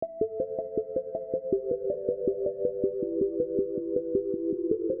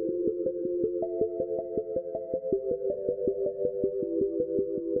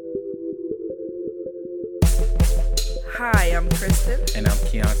Kristen. And I'm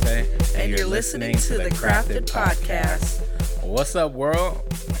Keontae. And you're listening to the Crafted Podcast. What's up, world?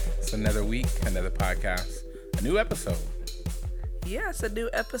 It's another week, another podcast, a new episode. Yeah, it's a new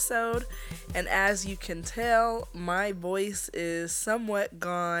episode. And as you can tell, my voice is somewhat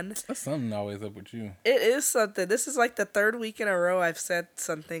gone. That's something always up with you. It is something. This is like the third week in a row I've said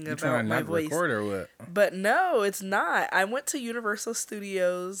something You about trying my not to voice. record or what? But no, it's not. I went to Universal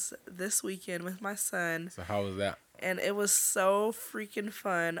Studios this weekend with my son. So how was that? And it was so freaking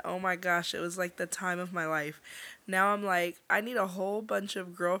fun. Oh my gosh, it was like the time of my life. Now I'm like, I need a whole bunch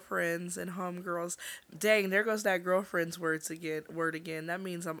of girlfriends and homegirls. Dang, there goes that girlfriend's word again. That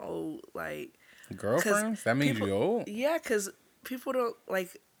means I'm old. Like, girlfriends? That means you're old? Yeah, because people don't,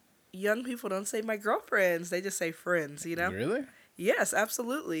 like, young people don't say my girlfriends. They just say friends, you know? Really? Yes,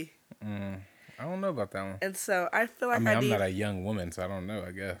 absolutely. I don't know about that one. And so I feel like I'm not a young woman, so I don't know,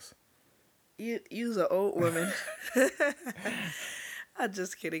 I guess. You's an old woman. I'm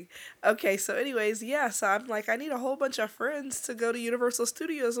just kidding. Okay, so anyways, yeah, so I'm like, I need a whole bunch of friends to go to Universal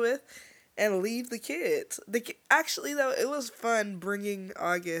Studios with and leave the kids. Actually, though, it was fun bringing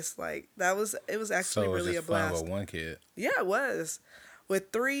August. Like, it was actually really a blast. Fun with one kid. Yeah, it was.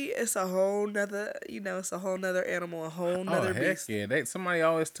 With three, it's a whole nother, it's a whole nother animal, a whole nother beast. Yeah. Somebody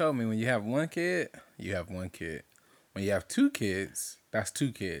always told me when you have one kid, you have one kid. When you have two kids, that's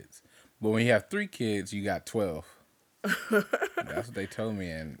two kids. But when you have three kids, you got 12. That's what they told me,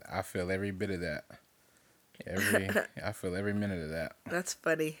 and I feel every bit of that. I feel every minute of that. That's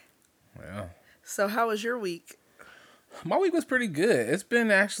funny. Yeah. So how was your week? My week was pretty good. It's been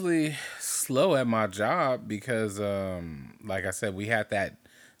actually slow at my job because, like I said, we had that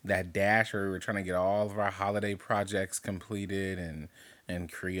dash where we were trying to get all of our holiday projects completed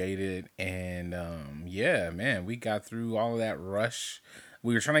and created. And, yeah, man, we got through all of that rush.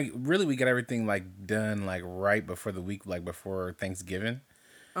 We were trying to we got everything like done like right before the week, like before Thanksgiving.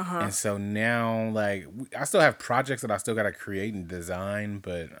 And so now, like, I still have projects that I still got to create and design,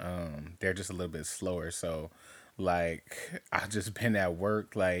 but they're just a little bit slower. So, like, I've just been at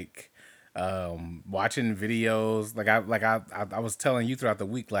work, like, watching videos. Like I was telling you throughout the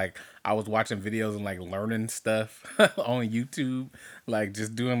week, like, I was watching videos and, like, learning stuff on YouTube, like,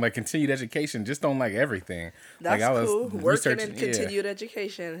 just doing, like, continued education, just on, like, everything. That's like, I was cool. Working in yeah. continued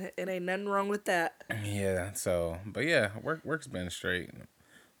education. It ain't nothing wrong with that. Yeah, so, but yeah, work's been straight.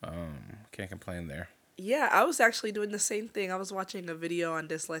 Can't complain there. Yeah, I was actually doing the same thing. I was watching a video on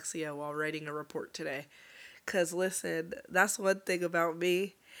dyslexia while writing a report today. Because, listen, that's one thing about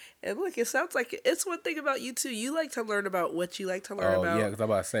me. And look, it sounds like it's one thing about you, too. You like to learn about what you like to learn about. Oh, yeah, because I'm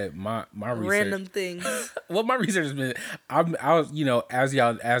about to say, my research. Random things. Well, my research has been, I was,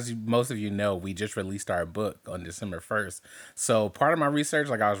 as most of you know, we just released our book on December 1st. So part of my research,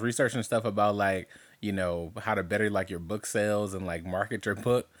 like, I was researching stuff about, like, how to better, like, your book sales and, like, market your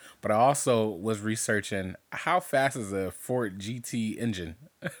book. But I also was researching how fast is a Ford GT engine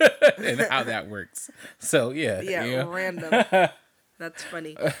and how that works. So, yeah. Yeah, random. That's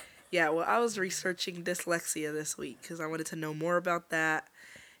funny. Yeah, well, I was researching dyslexia this week because I wanted to know more about that.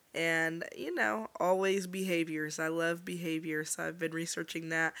 And, always behaviors. I love behaviors, so I've been researching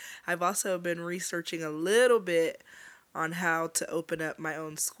that. I've also been researching a little bit on how to open up my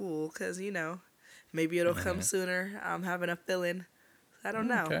own school because, maybe it'll come sooner. I'm having a feeling. I don't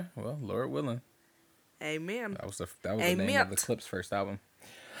know. Okay, well, Lord willing. Amen. That was the name of the Clips' first album.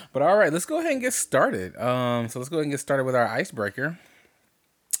 But all right, let's go ahead and get started. So let's go ahead and get started with our icebreaker.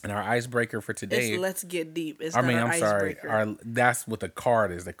 And our icebreaker for today. Let's get deep. I'm sorry. That's what the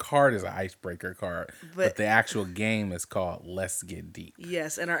card is. The card is an icebreaker card. But the actual game is called Let's Get Deep.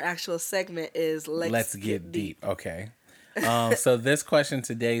 Yes, and our actual segment is Let's Get Deep. Okay. So this question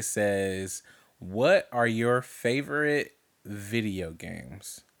today says, what are your favorite video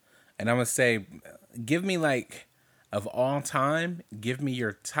games? And I'm going to say, give me, like, of all time, give me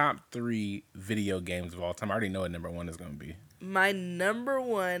your top 3 video games of all time. I already know what number 1 is going to be. My number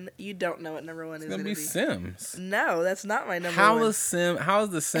 1, you don't know what number 1 is going to be. It's going to be Sims. No, that's not my number 1. How is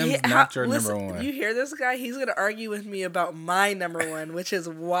the Sims not your number 1? You hear this guy? He's going to argue with me about my number 1, which is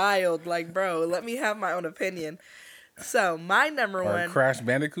wild. Like, bro, let me have my own opinion. So, my number 1... Crash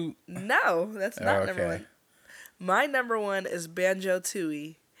Bandicoot? No, that's not number 1. My number 1 is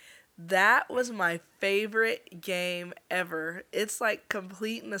Banjo-Tooie. That was my favorite game ever. It's like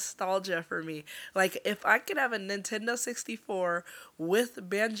complete nostalgia for me. Like if I could have a Nintendo 64 with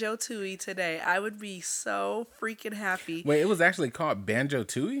Banjo-Tooie today, I would be so freaking happy. Wait, it was actually called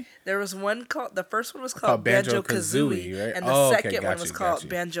Banjo-Tooie? There was one called, the first one was Called called Banjo-Kazooie, Banjo-Kazooie, right? and the Oh, okay, second got one was you, called got you.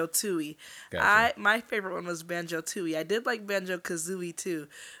 Banjo-Tooie. Gotcha. My favorite one was Banjo-Tooie. I did like Banjo-Kazooie too,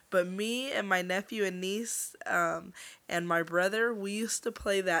 but me and my nephew and niece, and my brother, we used to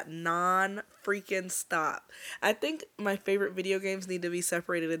play that non-freaking stop. I think my favorite video games need to be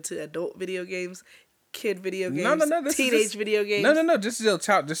separated into adult video games, kid video games, This teenage is just, video games. No. Just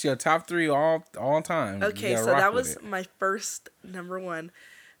your top three all time. Okay, You gotta so rock that with was it. my first number one.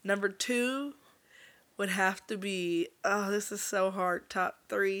 Number two would have to be, oh, this is so hard. Top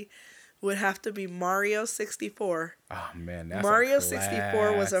three would have to be Mario 64. Oh man, that's Mario a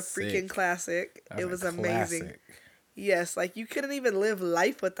 64 was a classic. freaking classic. That's It a was amazing. classic. Yes, like you couldn't even live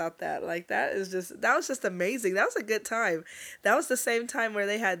life without that. Like that was just amazing. That was a good time. That was the same time where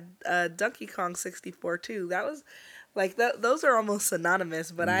they had Donkey Kong 64 too. That was like those are almost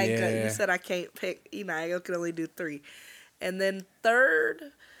synonymous, but Yeah. you said I can't pick, I can only do three. And then third,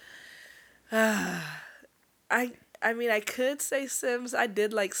 I mean, I could say Sims. I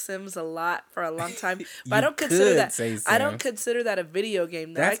did like Sims a lot for a long time, but I don't consider that. I don't consider that a video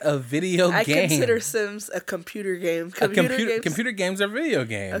game. Though. That's a video game. I consider Sims a computer game. Computer games are video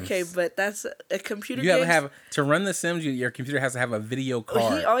games. Okay, but that's a computer. You game. have to run the Sims. Your computer has to have a video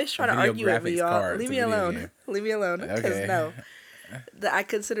card. He always trying to argue with me, y'all. Leave me alone. Game. Leave me alone. Because Okay. no. I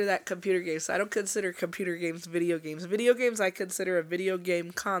consider that computer games. So I don't consider computer games video games. Video games I consider a video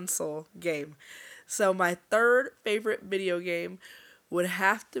game console game. So my third favorite video game would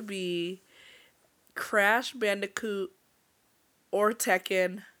have to be Crash Bandicoot or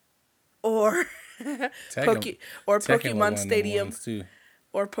Tekken or Tekken was Pokemon one of them Stadium ones, too.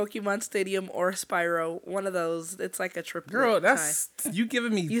 or Pokemon Stadium or Spyro. One of those. It's like a triple. Girl, that's you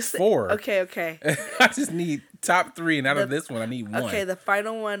giving me You said, four. Okay. I just need top three, and out of this one, I need one. Okay, the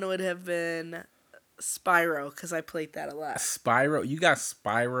final one would have been Spyro because I played that a lot. Spyro, you got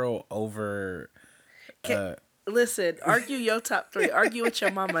Spyro over. Listen, argue your top three. Argue with your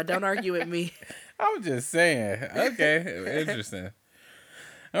mama. Don't argue with me. I was just saying. Okay, interesting.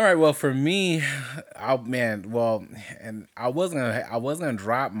 All right, well, for me, I was gonna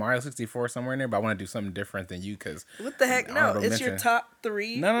drop Mario 64 somewhere in there, but I want to do something different than you because What the heck? No, it's your top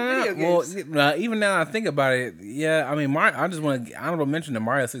three video games. Well, even now I think about it, yeah. I mean, I just want to honorable mention to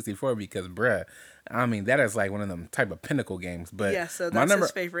Mario 64 because, bruh, I mean that is like one of them type of pinnacle games. But yeah, so that's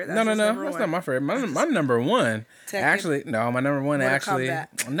his favorite. That's no, that's not my favorite. My number one, actually, no, my number one Mortal actually,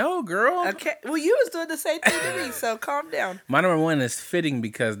 Kombat. no, girl. Okay, well, you was doing the same thing to me, so calm down. My number one is fitting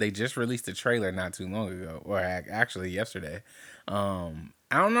because they just released a trailer not too long ago, or actually yesterday. I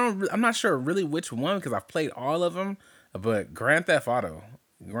don't know. I'm not sure really which one because I've played all of them, but Grand Theft Auto.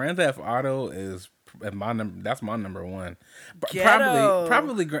 Grand Theft Auto is my number. That's my number one. Ghetto.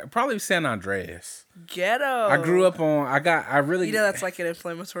 Probably San Andreas. Ghetto. I grew up on. I really. You know that's like an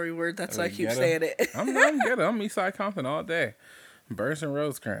inflammatory word. That's why I keep Ghetto. saying it. I'm ghetto. I'm Eastside Compton all day. Burns and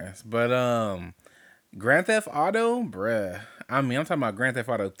Rosecrans. But Grand Theft Auto, bruh. I mean, I'm talking about Grand Theft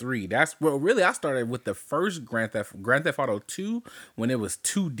Auto 3. That's well, really, I started with the first Grand Theft Auto 2 when it was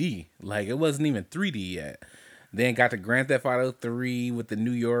 2D. Like it wasn't even 3D yet. Then got to Grand Theft Auto 3 with the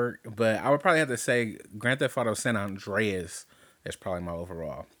New York. But I would probably have to say Grand Theft Auto San Andreas is probably my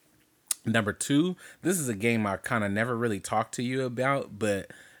overall. Number 2, this is a game I kind of never really talked to you about, but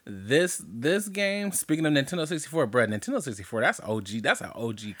this game, speaking of Nintendo 64, bruh, Nintendo 64, that's OG. That's an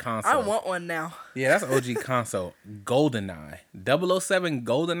OG console. I want one now. Yeah, that's an OG console. GoldenEye. 007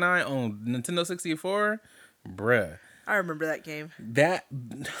 GoldenEye on Nintendo 64, bruh. I remember that game.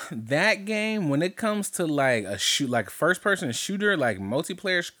 That game, when it comes to like like first person shooter, like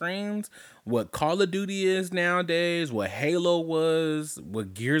multiplayer screens, what Call of Duty is nowadays, what Halo was,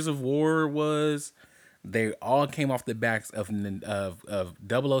 what Gears of War was, they all came off the backs of 007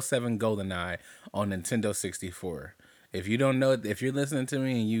 GoldenEye on Nintendo 64. If you don't know, if you're listening to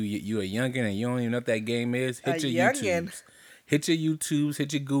me and you a youngin and you don't even know what that game is, hit your YouTubes, hit your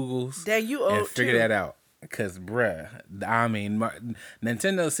Googles, Dang, you old and figure too. that out. Cause bruh, I mean,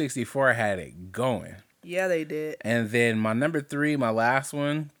 Nintendo 64 had it going. Yeah, they did. And then my number 3, my last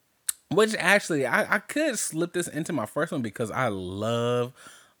one, which actually I could slip this into my first one because I love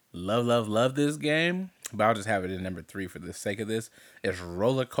this game, but I'll just have it in number 3 for the sake of this. Is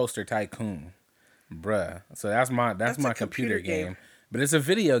Roller Coaster Tycoon, bruh. So that's my computer game. But it's a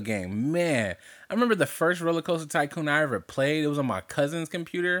video game, man. I remember the first Roller Coaster Tycoon I ever played. It was on my cousin's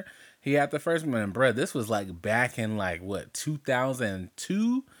computer. He had the first one, and bruh, this was like back in like what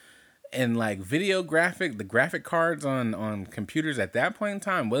 2002, And like the graphic cards on computers at that point in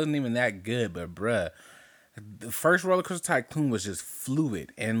time wasn't even that good. But bruh, the first Roller Coaster Tycoon was just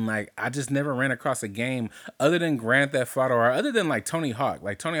fluid, and like I just never ran across a game other than Grand Theft Auto or other than like Tony Hawk.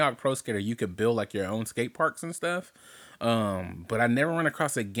 Like Tony Hawk Pro Skater, you could build like your own skate parks and stuff. But I never ran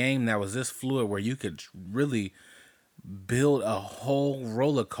across a game that was this fluid where you could really build a whole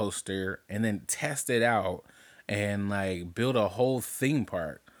roller coaster and then test it out and like build a whole theme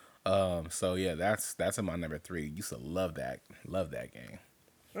park. So yeah, that's in my number 3. Used to love that game.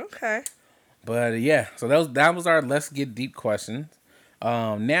 Okay. But yeah, so that was our let's get deep questions.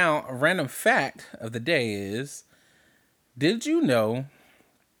 Now a random fact of the day is: did you know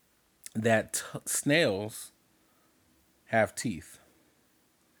that snails have teeth?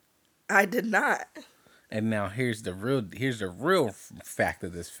 I did not. And now here's the real fact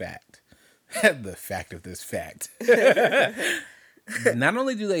of this fact. The fact of this fact. Not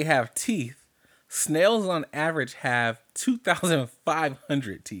only do they have teeth, snails on average have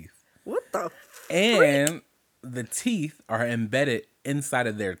 2,500 teeth. What the And the teeth are embedded inside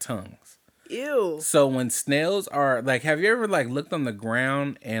of their tongues. Ew. So when snails are like, have you ever like looked on the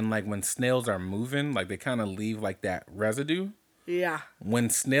ground and like when snails are moving, like they kind of leave like that residue? Yeah. When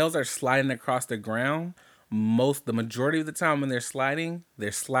snails are sliding across the ground, the majority of the time when they're sliding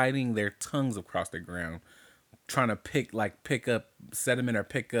their tongues across the ground, trying to pick up sediment or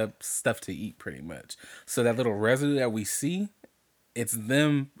pick up stuff to eat pretty much. So that little residue that we see, it's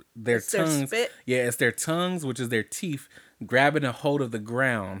them, their tongues. Their spit? Yeah, it's their tongues, which is their teeth, grabbing a hold of the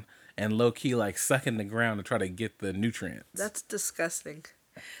ground and low key like sucking the ground to try to get the nutrients. That's disgusting.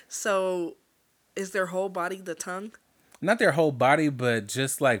 So is their whole body the tongue? Not their whole body, but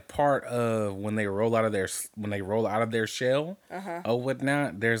just like part of when they roll out of their shell or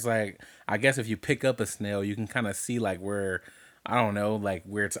whatnot. There's like, I guess if you pick up a snail, you can kind of see like where, I don't know, like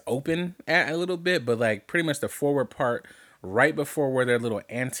where it's open at a little bit, but like pretty much the forward part right before where their little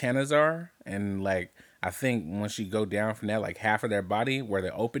antennas are, and like I think once you go down from that, like half of their body where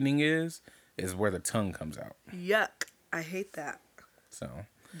the opening is where the tongue comes out. Yuck! I hate that. So.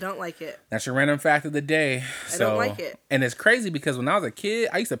 Don't like it. That's your random fact of the day. I don't like it. And it's crazy because when I was a kid,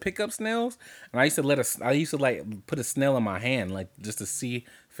 I used to pick up snails and I used to like put a snail in my hand, like just to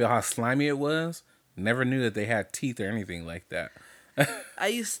feel how slimy it was. Never knew that they had teeth or anything like that. I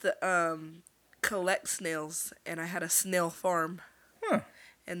used to collect snails, and I had a snail farm. Huh.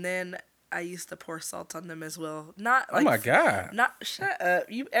 And then I used to pour salt on them as well. Not like, oh my God. Not shut up.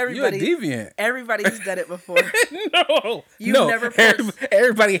 You're a deviant. Everybody's done it before. No.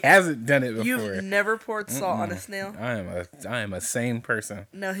 Everybody hasn't done it before. You've never poured salt on a snail? I am a sane person.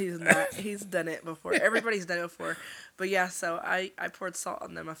 No, he's not. He's done it before. Everybody's done it before. But yeah, so I poured salt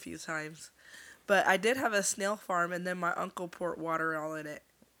on them a few times. But I did have a snail farm, and then my uncle poured water all in it.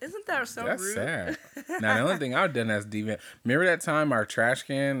 Isn't that so That's rude? Sad. Now, the only thing I've done that's deviant. Remember that time our trash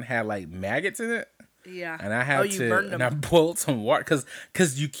can had like maggots in it? Yeah. And I had and I boiled some water because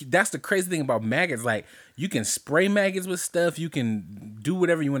that's the crazy thing about maggots. Like you can spray maggots with stuff. You can do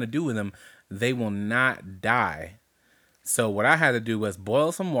whatever you want to do with them. They will not die. So what I had to do was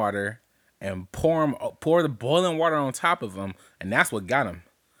boil some water and pour the boiling water on top of them, and that's what got them.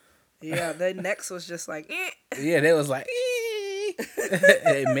 Yeah, their necks was just like. Yeah, they was like.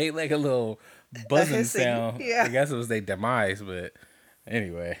 It made like a little buzzing sound. Yeah. I guess it was their demise, but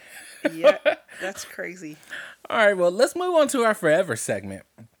anyway. Yeah, that's crazy. All right, well, let's move on to our Forever segment.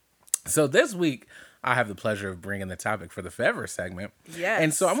 So this week, I have the pleasure of bringing the topic for the Forever segment. Yes.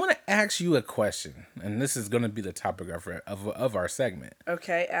 And so I'm going to ask you a question, and this is going to be the topic of our segment.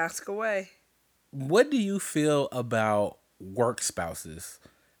 Okay, ask away. What do you feel about work spouses?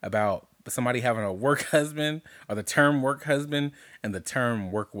 About somebody having a work husband, or the term work husband and the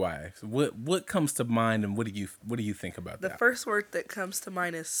term work wife? What comes to mind, and what do you think about that? The first word that comes to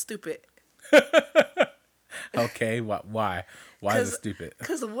mind is stupid. Okay, why is it stupid?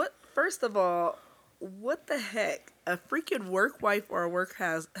 Because first of all, what the heck? A freaking work wife or a work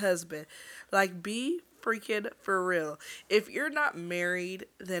husband? Like, be freaking for real. If you're not married,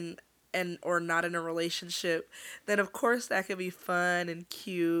 then or not in a relationship, then of course that could be fun and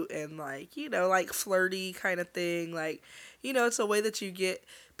cute and like flirty kind of thing. Like, it's a way that you get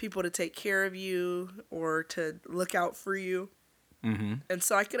people to take care of you or to look out for you. Mm-hmm. And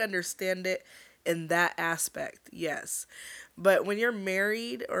so I could understand it in that aspect, yes. But when you're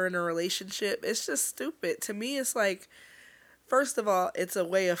married or in a relationship, it's just stupid. To me, it's like, first of all, it's a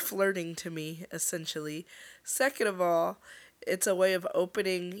way of flirting to me, essentially. Second of all, it's a way of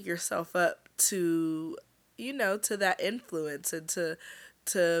opening yourself up to, to that influence and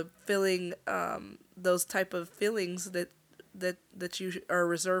to feeling those type of feelings that that you are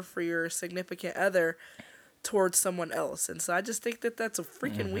reserved for your significant other towards someone else. And so I just think that that's a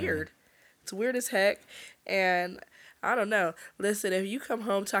freaking weird. It's weird as heck. And I don't know. Listen, if you come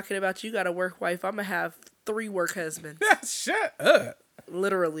home talking about you got a work wife, I'm going to have 3 work husbands. Shut up.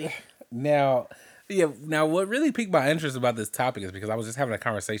 Literally. Now, now what really piqued my interest about this topic is because I was just having a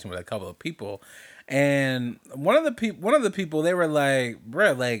conversation with a couple of people, and one of the people, they were like,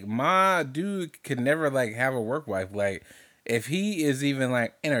 bruh, like, my dude could never, like, have a work wife. Like, if he is even,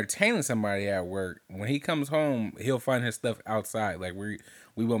 like, entertaining somebody at work, when he comes home, he'll find his stuff outside. Like, we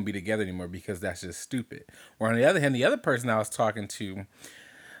won't be together anymore because that's just stupid. Or on the other hand, the other person I was talking to,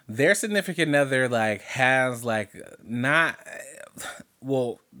 their significant other, like, has, like, not,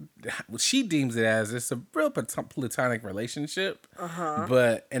 well, she deems it as it's a real platonic relationship.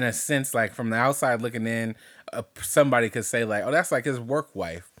 But in a sense, like, from the outside looking in, somebody could say, like, oh, that's like his work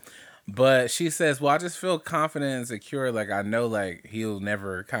wife. But she says, well, I just feel confident and secure. Like, I know, like, he'll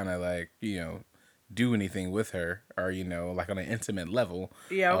never kind of, like, do anything with her or, like on an intimate level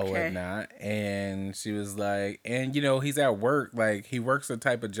or whatnot. And she was like, and, he's at work. Like, he works a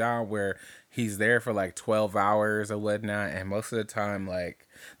type of job where he's there for like 12 hours or whatnot. And most of the time, like,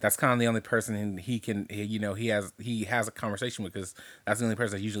 that's kind of the only person he has a conversation with, because that's the only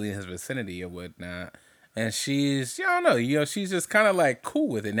person that's usually in his vicinity or whatnot. And she's, I don't know, she's just kind of like cool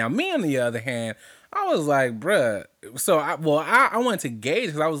with it. Now, me on the other hand, I was like, bruh. So I wanted to gauge,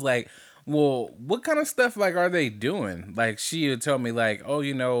 because I was like, well, what kind of stuff, like, are they doing? Like, she would tell me, like,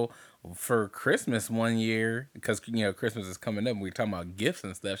 oh, for Christmas one year, because, Christmas is coming up, and we were talking about gifts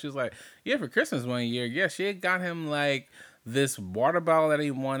and stuff. She was like, yeah, for Christmas one year, yeah, she had got him, like, this water bottle that he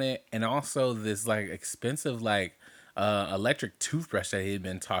wanted, and also this, like, expensive, like, electric toothbrush that he had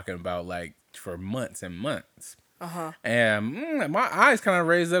been talking about, like, for months and months. And my eyes kind of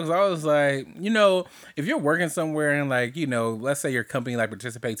raised up, because I was like, if you're working somewhere and, like, let's say your company, like,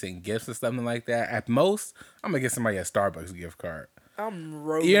 participates in gifts or something like that, at most, I'm gonna get somebody a Starbucks gift card. I'm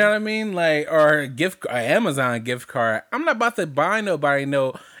rolling. You know what I mean? Like, or an Amazon gift card. I'm not about to buy nobody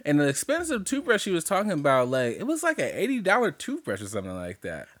no. And the expensive toothbrush she was talking about, like, it was like an $80 toothbrush or something like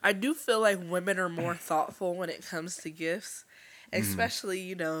that. I do feel like women are more thoughtful when it comes to gifts,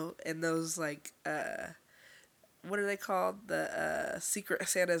 especially, in those, like, what are they called? The Secret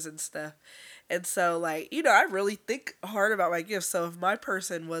Santas and stuff. And so, like, I really think hard about my gifts. So if my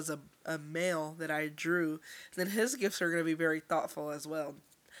person was a male that I drew, then his gifts are going to be very thoughtful as well.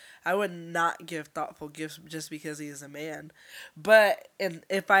 I would not give thoughtful gifts just because he is a man. But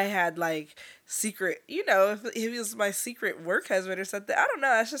if I had, like, secret, if he was my secret work husband or something, I don't know.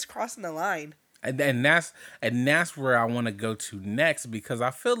 That's just crossing the line. And that's where I want to go to next, because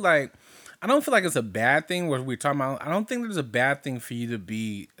I don't feel like it's a bad thing where we're talking about. I don't think there's a bad thing for you to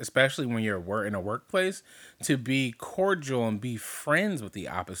be, especially when you're in a workplace, to be cordial and be friends with the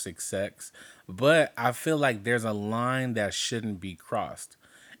opposite sex. But I feel like there's a line that shouldn't be crossed.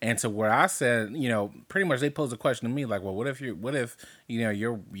 And to where I said, pretty much they posed a question to me like, well, what if your wife,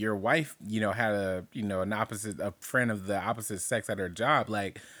 had a friend of the opposite sex at her job?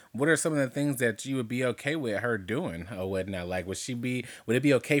 Like, what are some of the things that you would be okay with her doing or whatnot? Like, would it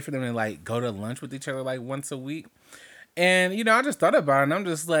be okay for them to, like, go to lunch with each other, like, once a week? And, I just thought about it, and I'm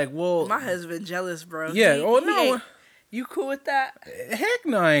just like, well, my husband jealous, bro. Yeah. No. You cool with that? Heck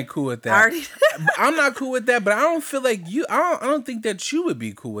no, I ain't cool with that. I'm not cool with that, but I don't feel like you. I don't think that you would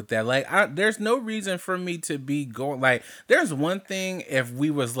be cool with that. Like, there's no reason for me to be going. Like, there's one thing if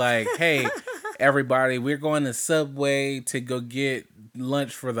we was like, hey, everybody, we're going to Subway to go get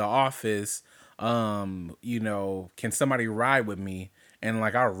lunch for the office. Can somebody ride with me? And,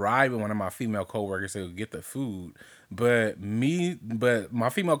 like, I'll ride with one of my female coworkers to get the food. But my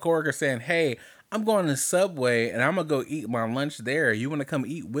female coworker saying, hey, I'm going to Subway and I'm gonna go eat my lunch there. You want to come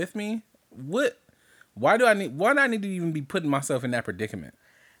eat with me? What? Why do I need to even be putting myself in that predicament?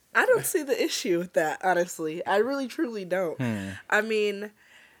 I don't see the issue with that, honestly. I really, truly don't. I mean,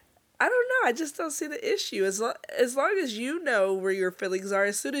 I don't know. I just don't see the issue. As long as you know where your feelings are,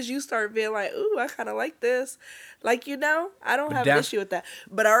 as soon as you start being like, ooh, I kind of like this. Like, I don't have an issue with that.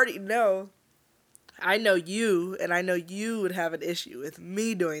 But I already know. I know you, and I know you would have an issue with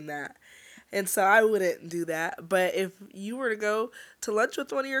me doing that. And so I wouldn't do that. But if you were to go to lunch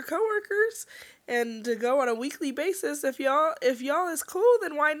with one of your coworkers and to go on a weekly basis, if y'all is cool,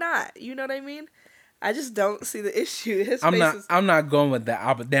 then why not? You know what I mean? I just don't see the issue. I'm not going with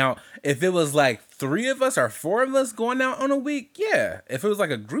that. But now, if it was like 3 of us or 4 of us going out on a week, yeah. If it was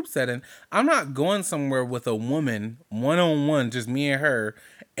like a group setting, I'm not going somewhere with a woman, one-on-one, just me and her,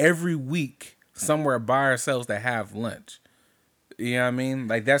 every week somewhere by ourselves to have lunch. You know what I mean?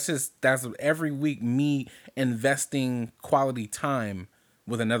 Like, that's every week me investing quality time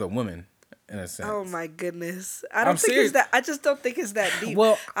with another woman in a sense. Oh my goodness. I'm serious. I just don't think it's that deep.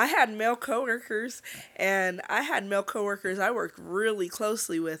 Well, I had male coworkers I worked really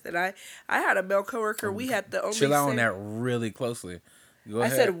closely with, and I had a male coworker. We had the only chill out on that really closely. Go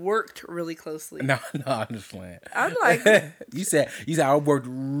ahead. I said worked really closely. No, I'm just playing. I'm like you said I worked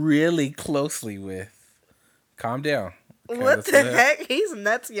really closely with. Calm down. Okay, what the heck? He's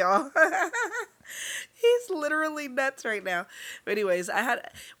nuts, y'all. He's literally nuts right now. But anyways,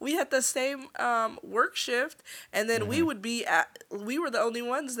 we had the same work shift, and then we were the only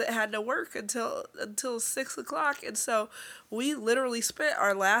ones that had to work until 6:00, and so we literally spent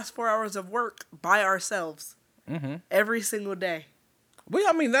our last 4 hours of work by ourselves every single day. Well,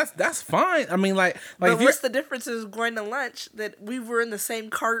 I mean that's fine. I mean, like but what's the difference is going to lunch that we were in the same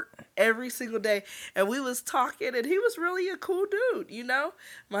cart every single day, and we was talking, and he was really a cool dude. You know,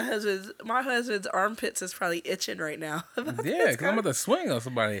 my husband's armpits is probably itching right now. Yeah, because I'm about to swing on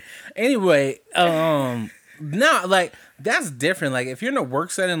somebody. Anyway, no, like that's different. Like if you're in a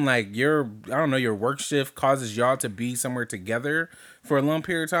work setting, like your work shift causes y'all to be somewhere together for a long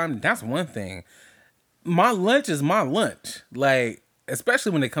period of time. That's one thing. My lunch is my lunch. Like.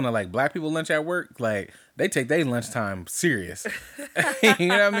 Especially when they come to like black people lunch at work, like they take their lunchtime serious. You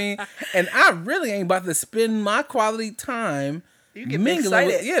know what I mean? And I really ain't about to spend my quality time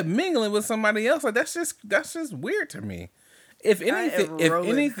mingling with somebody else. Like that's just weird to me. If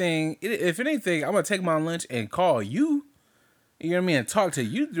anything, I'm gonna take my lunch and call you. You know what I mean? And talk to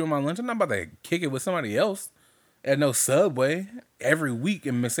you during my lunch. I'm not about to kick it with somebody else at no Subway every week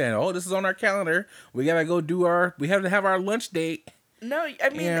and saying, "Oh, this is on our calendar. We gotta go we have to have our lunch date." No, I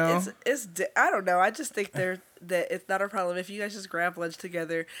mean, it's I don't know. I just think that it's not a problem if you guys just grab lunch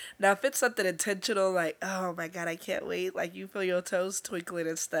together. Now, if it's something intentional, like, oh my God, I can't wait, like you feel your toes twinkling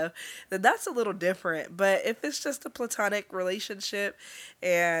and stuff, then that's a little different. But if it's just a platonic relationship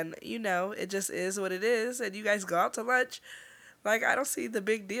and, it just is what it is and you guys go out to lunch, like, I don't see the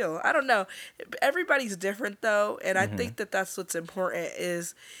big deal. I don't know. Everybody's different, though, and I think that that's what's important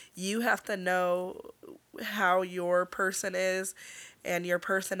is you have to know how your person is, and your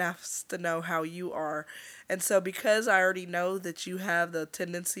person has to know how you are. And so because I already know that you have the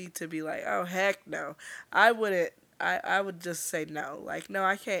tendency to be like, oh, heck no, I wouldn't. I would just say no. Like, no,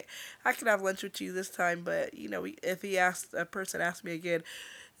 I can't. I can have lunch with you this time, but, if a person asks me again,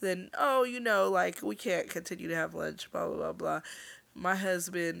 then, like, we can't continue to have lunch, blah, blah, blah, blah. My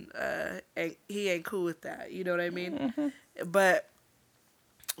husband, he ain't cool with that. You know what I mean? Mm-hmm.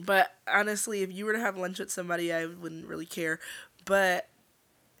 But honestly, if you were to have lunch with somebody, I wouldn't really care. But,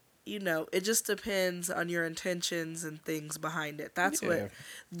 it just depends on your intentions and things behind it. That's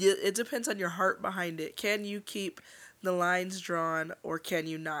it depends on your heart behind it. Can you keep the lines drawn or can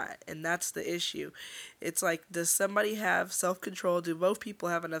you not? And that's the issue. It's like, does somebody have self-control? Do both people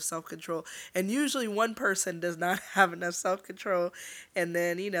have enough self-control? And usually one person does not have enough self-control, and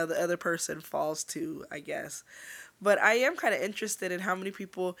then, the other person falls too, I guess. But I am kind of interested in how many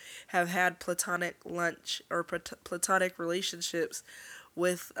people have had platonic lunch or platonic relationships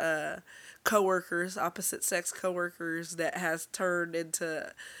with coworkers, opposite sex coworkers, that has turned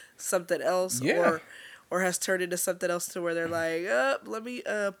into something else, or has turned into something else to where they're like, let me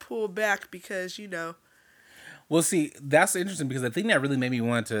pull back because Well, see, that's interesting because the thing that really made me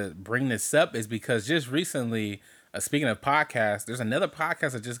want to bring this up is because just recently, speaking of podcasts, there's another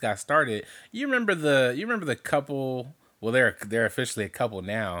podcast that just got started. You remember the couple? Well, they're officially a couple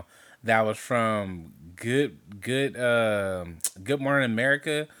now. That was from Good Morning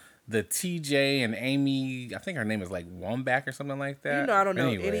America. The TJ and Amy, I think her name is like Wambach or something like that. I don't know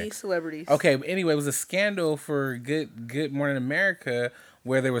any celebrities. Okay, but anyway, it was a scandal for Good Morning America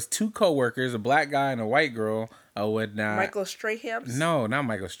where there was two coworkers, a black guy and a white girl. Michael Strahan? No, not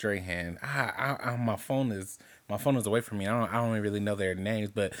Michael Strahan. My phone is away from me. I don't really know their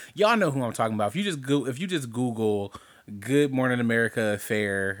names, but y'all know who I'm talking about. If you just Google Good Morning America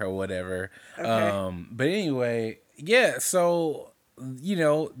affair or whatever. Okay. But anyway, yeah. So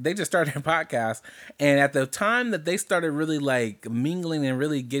they just started their podcast, and at the time that they started really like mingling and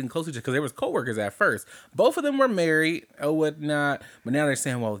really getting close to each other, because they was coworkers at first. Both of them were married or whatnot, but now they're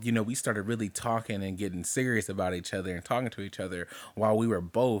saying, well, we started really talking and getting serious about each other and talking to each other while we were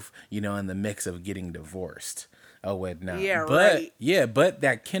both, in the mix of getting divorced or whatnot. Yeah, but, right. Yeah, but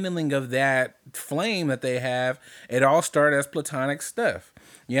that kindling of that flame that they have, it all started as platonic stuff.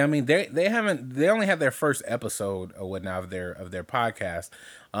 Yeah, I mean they only had their first episode or whatnot of their podcast,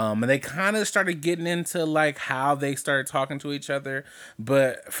 and they kind of started getting into like how they started talking to each other.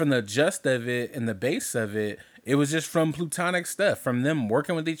 But from the gist of it and the base of it, It was just from plutonic stuff, from them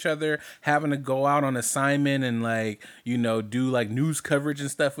working with each other, having to go out on assignment and like, do like news coverage and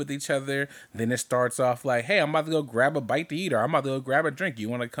stuff with each other. Then it starts off like, hey, I'm about to go grab a bite to eat, or I'm about to go grab a drink. You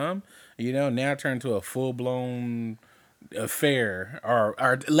want to come? Now it turned to a full blown affair,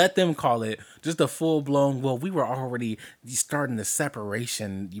 or let them call it just a full blown. Well, we were already starting the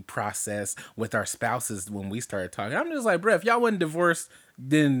separation process with our spouses when we started talking. I'm just like, bro, if y'all wasn't divorced,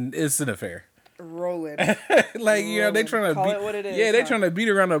 then it's an affair. Rolling. Like, they trying to call it what it is. Yeah, they trying to beat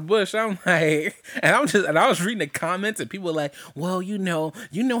around the bush. I'm like, and I was reading the comments and people were like, well, you know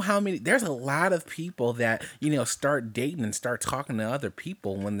how many, there's a lot of people that, start dating and start talking to other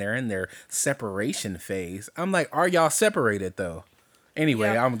people when they're in their separation phase. I'm like, are y'all separated though?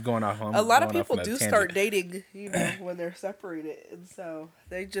 Anyway, yeah. I'm going off. A lot of people do start dating, when they're separated. And so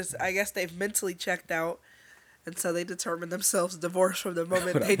they just, I guess they've mentally checked out. And so they determined themselves divorced from the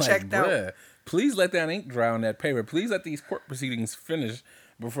moment they checked out. Please let that ink dry on that paper. Please let these court proceedings finish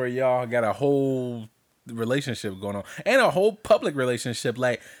before y'all got a whole relationship going on. And a whole public relationship.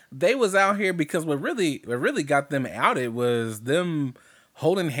 Like, they was out here because what really got them outed was them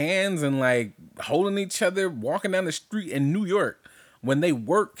holding hands and, like, holding each other, walking down the street in New York when they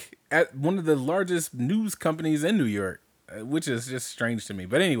work at one of the largest news companies in New York. Which is just strange to me.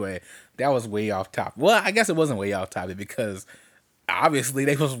 But anyway, that was way off topic. Well, I guess it wasn't way off topic because obviously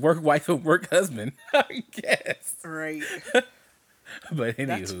they was work wife and work husband. I guess. Right. But anywho.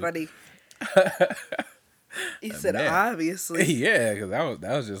 That's funny. He said obviously. Yeah, because that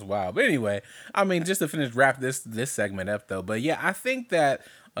was just wild. But anyway, I mean, just to wrap this segment up though. But yeah, I think that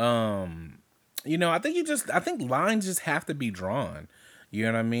I think lines just have to be drawn. You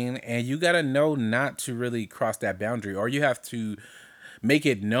know what I mean? And you got to know not to really cross that boundary, or you have to make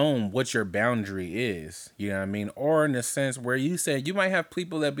it known what your boundary is. You know what I mean? Or in the sense where you said you might have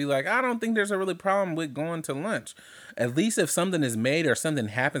people that be like, I don't think there's a really problem with going to lunch. At least if something is made or something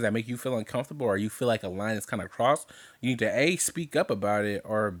happens that make you feel uncomfortable or you feel like a line is kind of crossed, you need to A, speak up about it,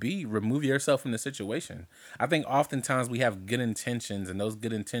 or B, remove yourself from the situation. I think oftentimes we have good intentions, and those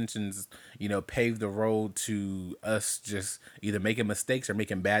good intentions, pave the road to us just either making mistakes or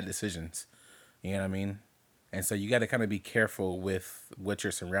making bad decisions. You know what I mean? And so you got to kind of be careful with what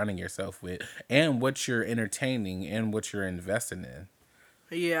you're surrounding yourself with and what you're entertaining and what you're investing in.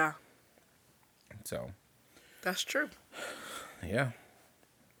 Yeah. So. That's true. Yeah.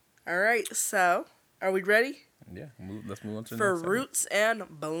 All right. So, are we ready? Yeah. Let's move on to the for next Roots and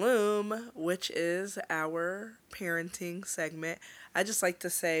Bloom, which is our parenting segment. I just like to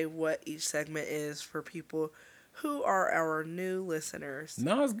say what each segment is for people who are our new listeners.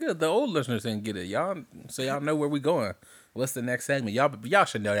 No, it's good. The old listeners didn't get it. Y'all know where we going. What's the next segment? Y'all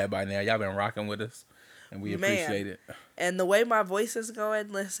should know that by now. Y'all been rocking with us, and we appreciate it. And the way my voice is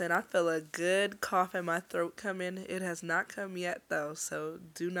going, listen, I feel a good cough in my throat coming. It has not come yet, though, so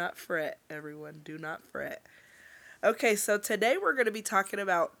do not fret, everyone. Do not fret. Okay, so today we're going to be talking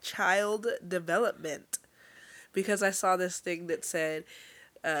about child development, because I saw this thing that said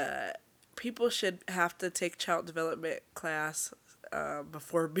people should have to take child development class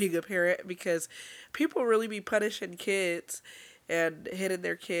before being a parent, because people really be punishing kids and hitting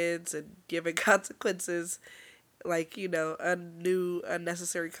their kids and giving consequences, like, new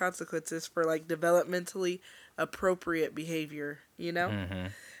unnecessary consequences for, like, developmentally appropriate behavior, Mm-hmm.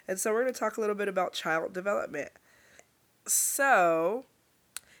 And so we're going to talk a little bit about child development. So,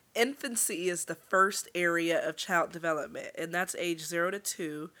 infancy is the first area of child development, and that's age 0 to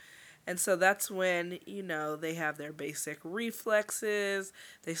 2. And so that's when, they have their basic reflexes,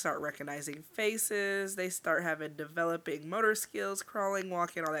 they start recognizing faces, they start developing motor skills, crawling,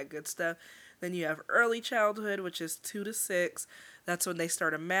 walking, all that good stuff. Then you have early childhood, which is 2 to 6. That's when they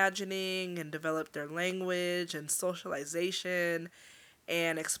start imagining and develop their language and socialization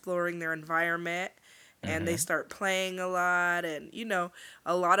and exploring their environment. And they start playing a lot, and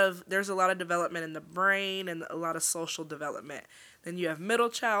there's a lot of development in the brain and a lot of social development. Then you have middle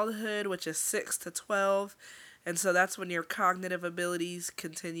childhood, which is 6 to 12, and so that's when your cognitive abilities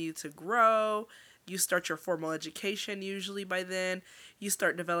continue to grow. You start your formal education usually by then. You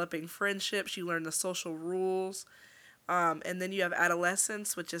start developing friendships. You learn the social rules, and then you have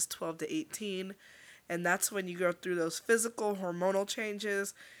adolescence, which is 12 to 18, and that's when you go through those physical hormonal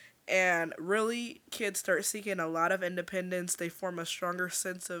changes. And really, kids start seeking a lot of independence. They form a stronger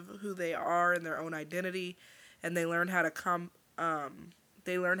sense of who they are and their own identity, and they learn how to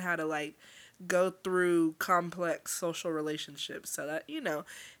like go through complex social relationships. So that you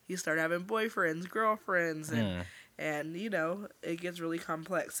start having boyfriends, girlfriends, and it gets really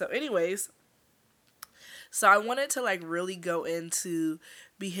complex. So, anyways, So I wanted to like really go into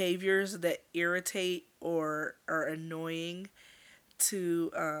behaviors that irritate or are annoying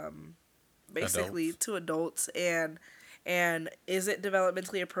to basically Adults. to adults, and is it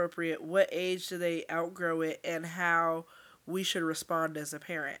developmentally appropriate? What age do they outgrow it, and how we should respond as a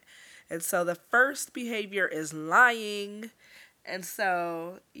parent? And so the first behavior is lying. And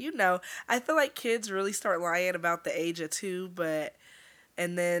so, I feel like kids really start lying about the age of 2, but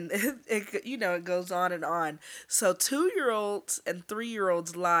and then it goes on and on. So 2-year-olds and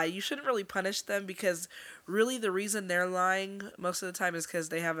 3-year-olds lie. You shouldn't really punish them because really the reason they're lying most of the time is because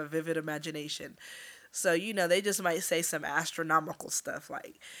they have a vivid imagination. So they just might say some astronomical stuff,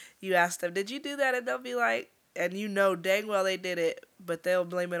 like you ask them, did you do that? And they'll be like, and dang well they did it, but they'll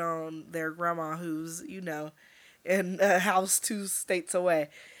blame it on their grandma who's in a house 2 states away.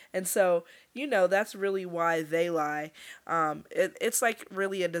 And so, that's really why they lie. It's like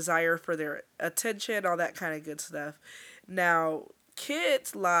really a desire for their attention, all that kind of good stuff. Now,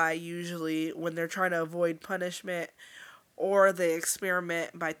 kids lie usually when they're trying to avoid punishment, or they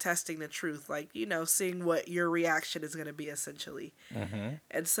experiment by testing the truth, like, seeing what your reaction is going to be essentially. Mm-hmm.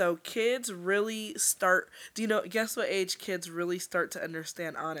 And so kids really guess what age kids really start to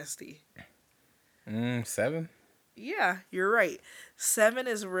understand honesty? 7. Yeah, you're right. 7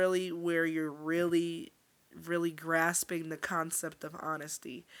 is really where you're really, really grasping the concept of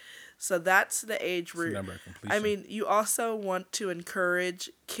honesty. So that's the age where, number of completion. you also want to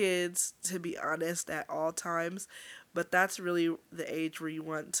encourage kids to be honest at all times, but that's really the age where you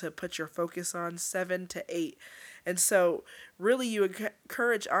want to put your focus on, 7 to 8. And so really you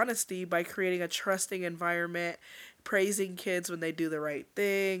encourage honesty by creating a trusting environment, praising kids when they do the right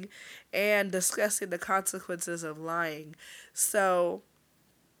thing, and discussing the consequences of lying. So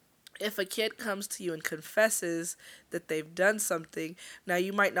if a kid comes to you and confesses that they've done something, now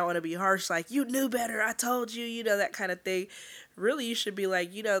you might not want to be harsh, like, you knew better, I told you, that kind of thing. Really, you should be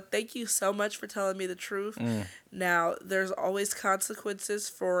like, thank you so much for telling me the truth. Now, there's always consequences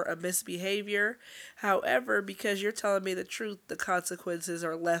for a misbehavior. However, because you're telling me the truth, the consequences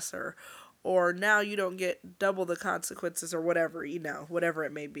are lesser. Or now you don't get double the consequences or whatever, whatever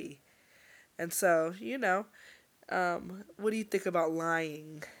it may be. And so, what do you think about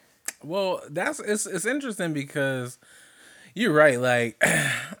lying? Well, it's interesting because you're right. Like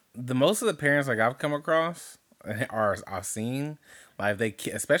the most of the parents like I've come across or I've seen, like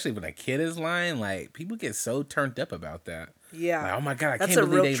especially when a kid is lying, like people get so turned up about that. Yeah. Like, oh my God, I That's can't a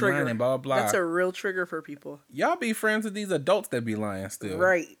believe real they trigger. lying and blah, blah, blah. That's a real trigger for people. Y'all be friends with these adults that be lying still.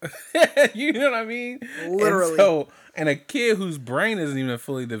 Right. You know what I mean? Literally. And a kid whose brain isn't even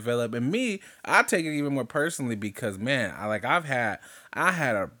fully developed. And me, I take it even more personally because, man, I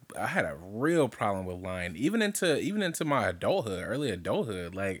had a real problem with lying. Even into my adulthood, early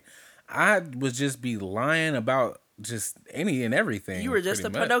adulthood. Like, I would just be lying about just any and everything. You were just a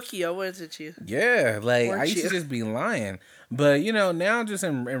Pinocchio, wasn't you? Yeah, like Weren't I used you? to just be lying. But now just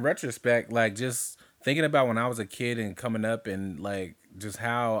in retrospect, like just thinking about when I was a kid and coming up and like just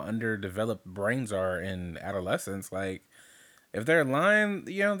how underdeveloped brains are in adolescence, like if they're lying,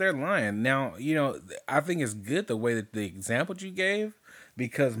 they're lying. Now, I think it's good the way that the example you gave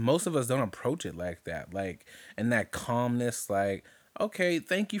because most of us don't approach it like that. Like in that calmness, like, okay,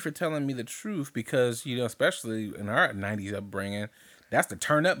 thank you for telling me the truth because, especially in our 90s upbringing, that's the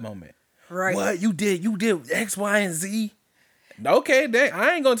turn up moment. Right. What you did X, Y, and Z. Okay, dang,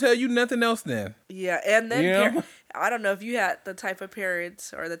 I ain't gonna tell you nothing else then. Yeah, and then I don't know if you had the type of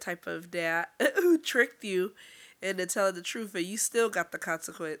parents or the type of dad who tricked you into telling the truth, and you still got the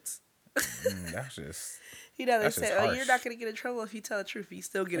consequence. That's just. They that's say, "Oh, you're not gonna get in trouble if you tell the truth." But you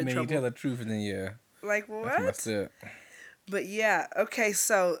still get in trouble. And then you tell the truth, and then like what? That's messed up. But yeah, okay.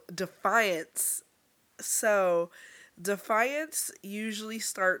 So defiance. So defiance usually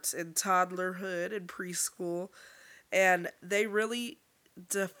starts in toddlerhood and preschool. And they really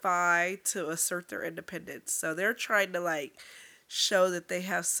defy to assert their independence. So they're trying to like show that they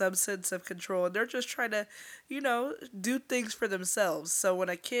have some sense of control, and they're just trying to, do things for themselves. So when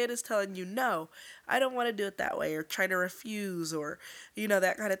a kid is telling you, no, I don't want to do it that way, or trying to refuse, or,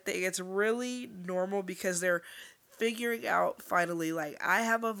 that kind of thing, it's really normal because they're figuring out finally, like, I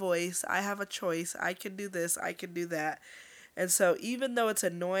have a voice, I have a choice, I can do this, I can do that. And so even though it's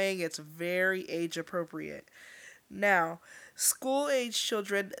annoying, it's very age appropriate. Now, school-age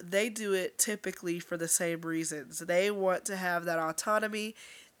children, they do it typically for the same reasons. They want to have that autonomy.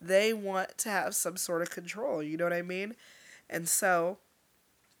 They want to have some sort of control. You know what I mean? And so,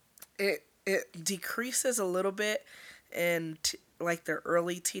 it decreases a little bit in like their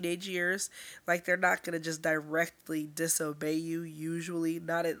early teenage years, like they're not going to just directly disobey you, usually,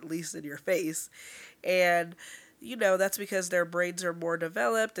 not at least in your face. And that's because their brains are more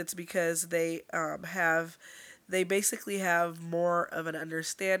developed. It's because they basically have more of an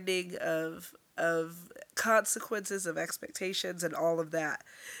understanding of consequences, of expectations, and all of that.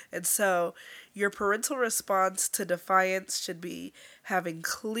 And so your parental response to defiance should be having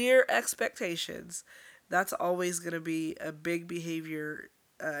clear expectations. That's always going to be a big behavior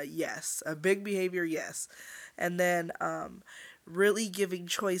yes, a big behavior yes. And then really giving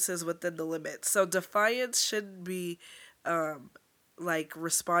choices within the limits. So defiance shouldn't be like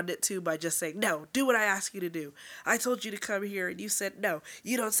responded to by just saying, no, do what I ask you to do. I told you to come here and you said no.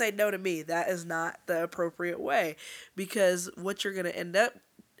 You don't say no to me. That is not the appropriate way, because what you're going to end up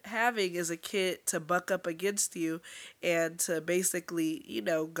having is a kid to buck up against you and to basically,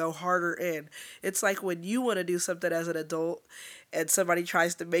 go harder in. It's like when you want to do something as an adult and somebody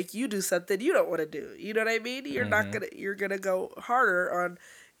tries to make you do something you don't want to do. You know what I mean? You're going to go harder on,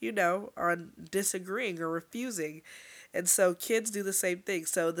 on disagreeing or refusing. And so kids do the same thing.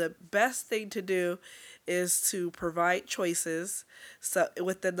 So the best thing to do is to provide choices so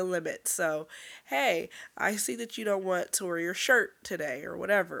within the limits. So, hey, I see that you don't want to wear your shirt today or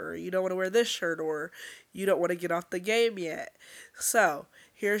whatever. Or you don't want to wear this shirt, or you don't want to get off the game yet. So,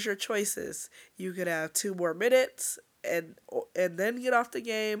 here's your choices. You could have 2 more minutes and then get off the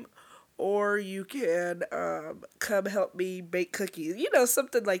game, or you can come help me bake cookies.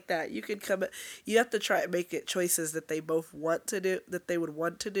 Something like that. You can come. You have to try and make it choices that they both want to do, that they would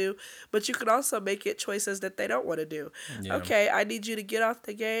want to do, but you can also make it choices that they don't want to do. Yeah. Okay, I need you to get off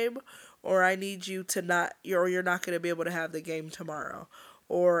the game, or I need you to not. You're not going to be able to have the game tomorrow.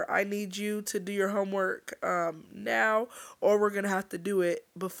 Or I need you to do your homework now, or we're going to have to do it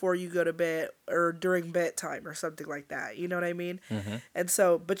before you go to bed or during bedtime or something like that. You know what I mean? Mm-hmm. And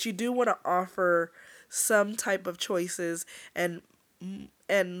so, but you do want to offer some type of choices, and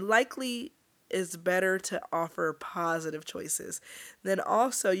likely is better to offer positive choices. Then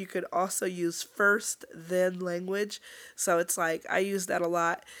also, you could also use first then language. So it's like, I use that a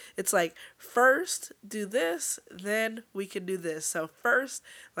lot. It's like, first do this, then we can do this. So first,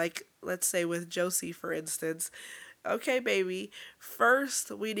 like, let's say with Josie, for instance, okay, baby, first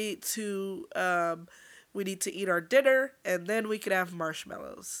we need to eat our dinner, and then we can have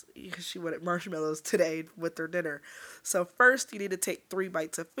marshmallows. She wanted marshmallows today with her dinner. So first you need to take 3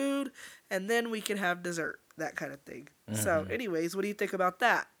 bites of food, and then we can have dessert, that kind of thing. Mm-hmm. So anyways, what do you think about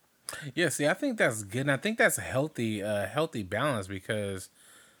that? Yeah, see, I think that's good. And I think that's a healthy balance, because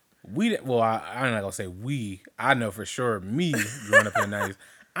I'm not going to say we. I know for sure, me growing up in the 90s,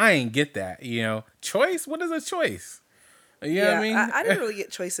 I ain't get that, Choice? What is a choice? You know what I mean? I didn't really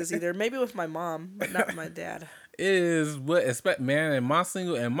get choices either. Maybe with my mom, but not with my dad. It is man, in my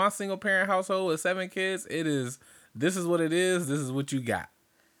single parent household with 7 kids, this is what it is. This is what you got.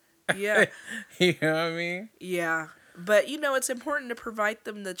 Yeah. You know what I mean? Yeah. But, it's important to provide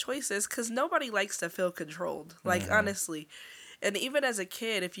them the choices, because nobody likes to feel controlled. Like, mm-hmm. Honestly. And even as a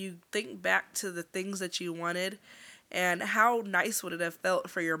kid, if you think back to the things that you wanted, and how nice would it have felt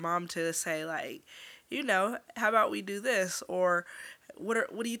for your mom to say, like, how about we do this? Or what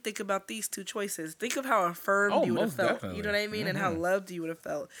do you think about these 2 choices? Think of how affirmed you would have felt. Definitely. You know what I mean? Mm-hmm. And how loved you would have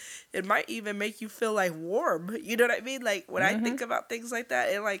felt. It might even make you feel like warm. You know what I mean? Like when mm-hmm. I think about things like that,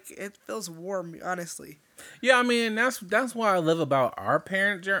 it feels warm, honestly. Yeah, I mean, that's what I love about our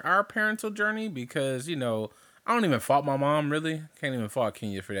parental journey, because I don't even fault my mom, really. Can't even fault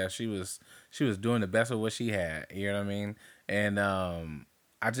Kenya for that. She was doing the best with what she had. You know what I mean? And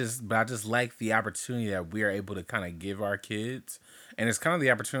I just like the opportunity that we are able to kind of give our kids, and it's kind of the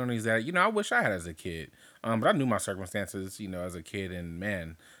opportunities that I wish I had as a kid. But I knew my circumstances, as a kid, and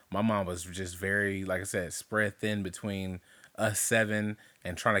man, my mom was just very, like I said, spread thin between us 7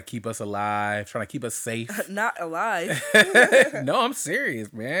 and trying to keep us alive, trying to keep us safe. Not alive. No, I'm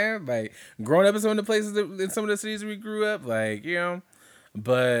serious, man. Like growing up in some of the places, in some of the cities we grew up, like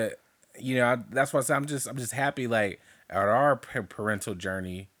but that's why I say I'm just happy, like, at our parental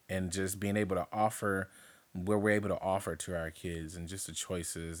journey, and just being able to offer what we're able to offer to our kids, and just the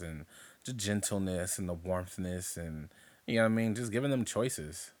choices and the gentleness and the warmthness, and you know what I mean, just giving them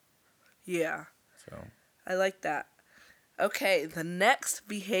choices. Yeah. So I like that. Okay, the next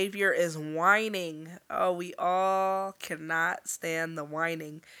behavior is whining. Oh, we all cannot stand the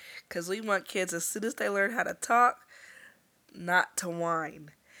whining, because we want kids, as soon as they learn how to talk, not to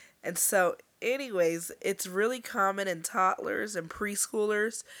whine. And so anyways, it's really common in toddlers and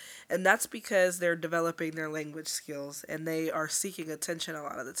preschoolers, and that's because they're developing their language skills, and they are seeking attention a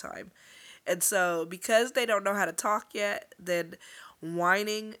lot of the time. And so, because they don't know how to talk yet, then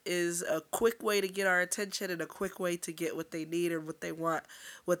whining is a quick way to get our attention and a quick way to get what they need or what they want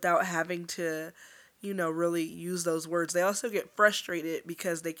without having to, really use those words. They also get frustrated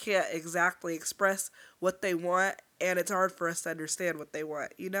because they can't exactly express what they want, and it's hard for us to understand what they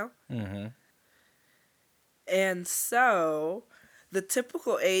want. Mm-hmm. And so, the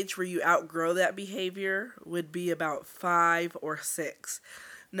typical age where you outgrow that behavior would be about 5 or 6.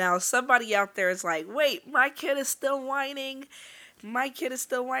 Now, somebody out there is like, wait, my kid is still whining. My kid is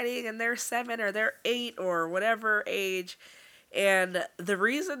still whining, and they're 7 or they're 8 or whatever age. And the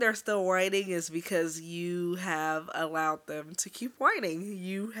reason they're still whining is because you have allowed them to keep whining.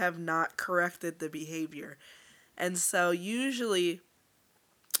 You have not corrected the behavior. And so, usually,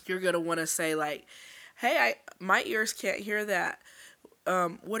 you're going to want to say, like, hey, my ears can't hear that.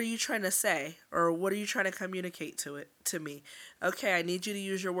 What are you trying to say? Or what are you trying to communicate to me? Okay, I need you to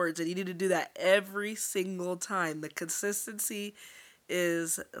use your words, and you need to do that every single time. The consistency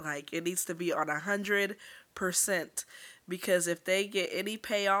is like, it needs to be on 100%, because if they get any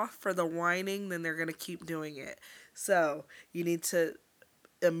payoff for the whining, then they're going to keep doing it. So you need to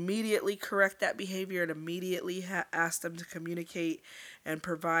immediately correct that behavior and immediately ask them to communicate and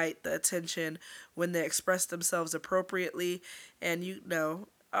provide the attention when they express themselves appropriately. And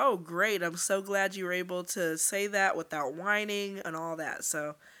oh, great, I'm so glad you were able to say that without whining and all that.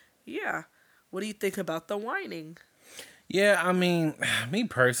 So, yeah. What do you think about the whining? Yeah, I mean, me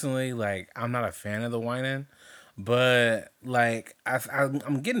personally, like, I'm not a fan of the whining, but like,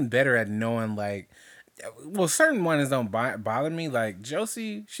 I'm getting better at knowing, like, well, certain whinings don't bother me. Like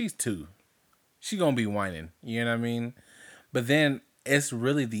Josie, she's 2, she gonna be whining. You know what I mean? But then it's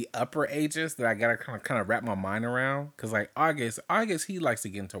really the upper ages that I gotta kind of wrap my mind around. Cause like August, he likes to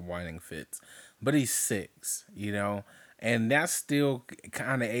get into whining fits, but he's 6, and that's still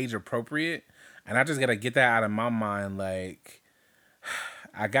kind of age appropriate. And I just gotta get that out of my mind. Like,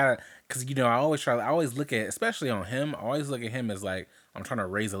 I gotta, cause I always look at, especially on him, I always look at him as like I'm trying to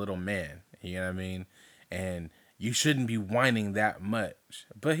raise a little man. You know what I mean? And you shouldn't be whining that much.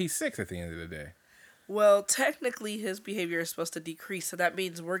 But he's 6 at the end of the day. Well, technically, his behavior is supposed to decrease, so that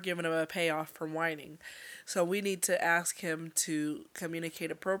means we're giving him a payoff for whining. So we need to ask him to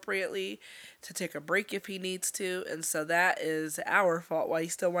communicate appropriately, to take a break if he needs to, and so that is our fault why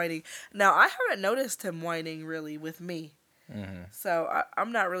he's still whining. Now, I haven't noticed him whining really with me, so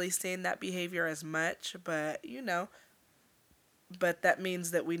I'm not really seeing that behavior as much, but but that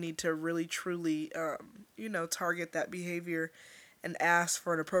means that we need to really truly, target that behavior and ask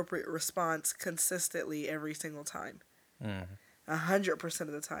for an appropriate response consistently every single time, 100%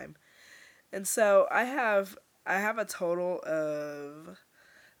 of the time. And so I have a total of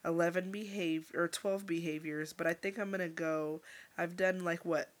 12 behaviors, but I think I'm gonna go. I've done like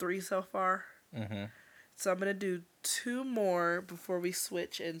 3 so far. So I'm gonna do 2 more before we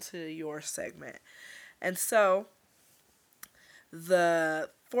switch into your segment. And so the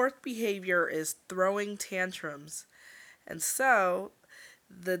 4th behavior is throwing tantrums. And so,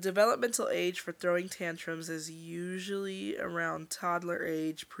 the developmental age for throwing tantrums is usually around toddler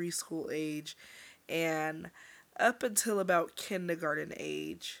age, preschool age, and up until about kindergarten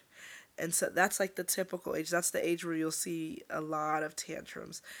age. And so that's like the typical age. That's the age where you'll see a lot of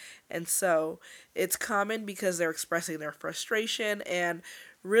tantrums. And so it's common because they're expressing their frustration. And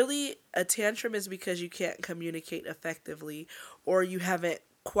really, a tantrum is because you can't communicate effectively or you haven't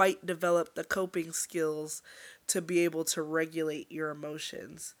quite developed the coping skills to be able to regulate your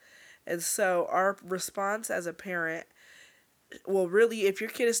emotions. And so our response as a parent, well, really, if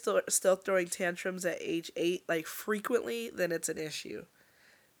your kid is still throwing tantrums at age 8, like frequently, then it's an issue.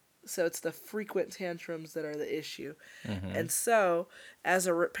 So it's the frequent tantrums that are the issue. And so, as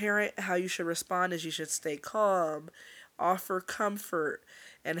a parent, how you should respond is you should stay calm, offer comfort,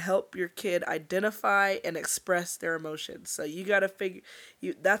 and help your kid identify and express their emotions. So you got to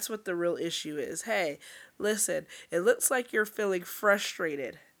that's what the real issue is. Hey, listen, it looks like you're feeling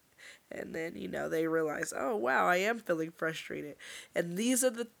frustrated. And then, they realize, oh, wow, I am feeling frustrated. And these are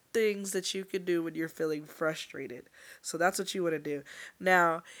the things that you can do when you're feeling frustrated. So that's what you want to do.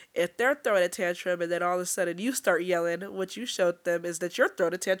 Now, if they're throwing a tantrum and then all of a sudden you start yelling, what you showed them is that you're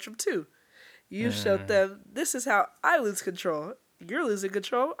throwing a tantrum too. You showed them, this is how I lose control. You're losing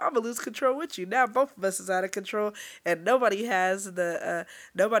control. I'm going to lose control with you. Now both of us is out of control and nobody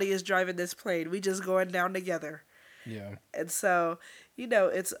is driving this plane. We just going down together. Yeah. And so,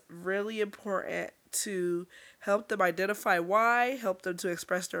 it's really important to help them identify why, help them to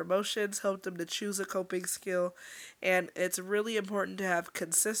express their emotions, help them to choose a coping skill. And it's really important to have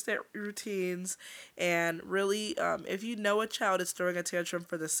consistent routines. And really, if you know a child is throwing a tantrum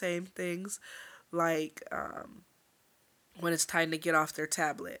for the same things, like when it's time to get off their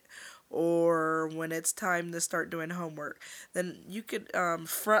tablet or when it's time to start doing homework, then you could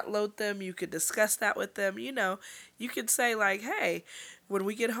front load them. You could discuss that with them. You could say, like, hey, when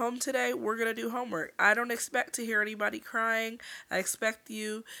we get home today, we're going to do homework. I don't expect to hear anybody crying. I expect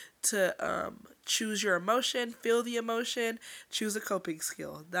you to choose your emotion, feel the emotion, choose a coping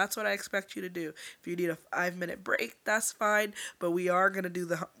skill. That's what I expect you to do. If you need a 5-minute break, that's fine, but we are going to do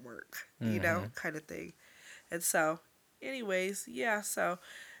the homework, kind of thing. And so, anyways, yeah, so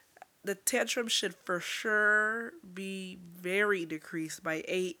the tantrum should for sure be very decreased by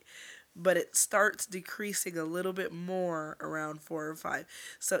 8, but it starts decreasing a little bit more around 4 or 5.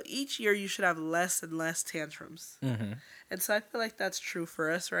 So each year you should have less and less tantrums. Mm-hmm. And so I feel like that's true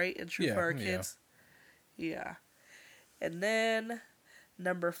for us, right? And true for our kids. Yeah. And then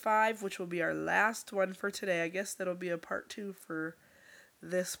number 5, which will be our last one for today. I guess that'll be a part 2 for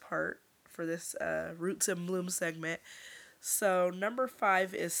this Roots and Bloom segment. So number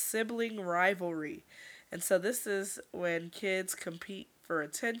 5 is sibling rivalry. And so this is when kids compete for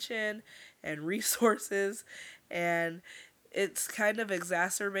attention and resources, and it's kind of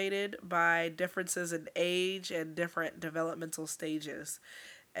exacerbated by differences in age and different developmental stages.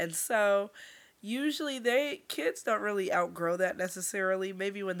 And so usually kids don't really outgrow that necessarily.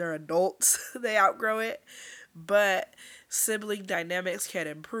 Maybe when they're adults they outgrow it, but sibling dynamics can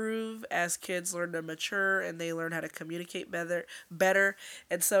improve as kids learn to mature and they learn how to communicate better.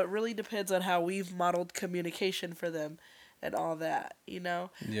 And so it really depends on how we've modeled communication for them and all that,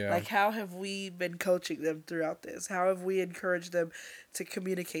 Yeah. Like, how have we been coaching them throughout this? How have we encouraged them to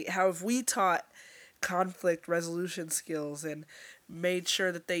communicate? How have we taught conflict resolution skills and made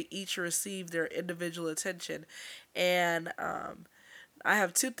sure that they each receive their individual attention? And I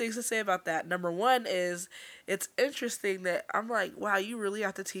have 2 things to say about that. Number 1 is it's interesting that I'm like, wow, you really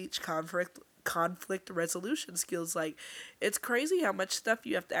have to teach conflict resolution skills. Like, it's crazy how much stuff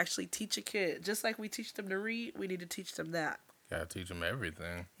you have to actually teach a kid. Just like we teach them to read, we need to teach them that. Gotta teach them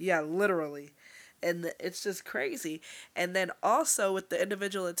everything. Yeah, literally. And it's just crazy. And then also with the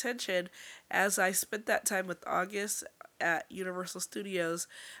individual attention, as I spent that time with August at Universal Studios,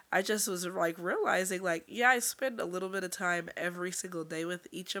 I just was like realizing, like, yeah, I spend a little bit of time every single day with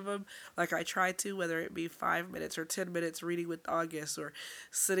each of them. Like, I try to, whether it be 5 minutes or 10 minutes reading with August, or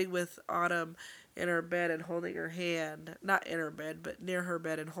sitting with Autumn in her bed and holding her hand, not in her bed, but near her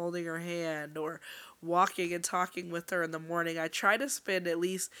bed and holding her hand, or walking and talking with her in the morning. I try to spend at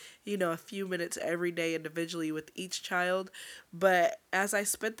least, a few minutes every day individually with each child. But as I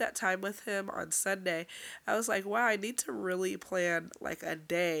spent that time with him on Sunday, I was like, wow, I need to really plan like a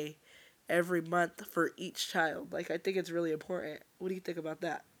day every month for each child. Like, I think it's really important. What do you think about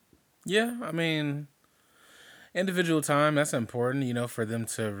that? Yeah, I mean, individual time, that's important, for them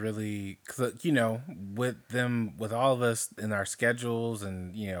to really, with all of us in our schedules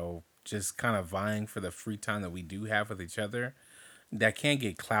and, just kind of vying for the free time that we do have with each other, that can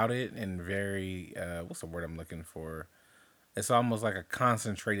get clouded and very, what's the word I'm looking for? It's almost like a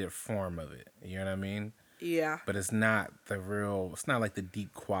concentrated form of it. You know what I mean? Yeah. But it's not it's not like the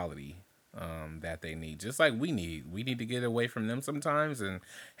deep quality that they need. Just like we need. We need to get away from them sometimes and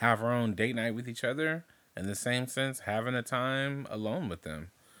have our own date night with each other. In the same sense, having a time alone with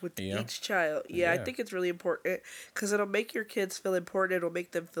them. With each child. Yeah, I think it's really important because it'll make your kids feel important. It'll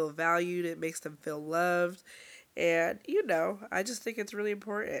make them feel valued. It makes them feel loved. And, I just think it's really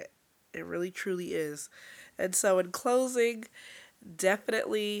important. It really, truly is. And so in closing,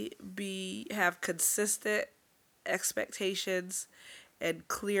 definitely have consistent expectations and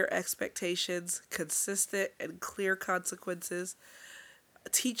clear expectations, consistent and clear consequences.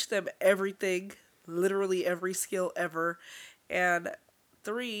 Teach them everything, literally every skill ever. And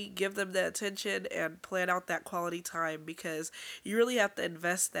 3, give them the attention and plan out that quality time, because you really have to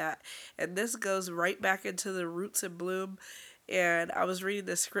invest that. And this goes right back into the Roots and Bloom. And I was reading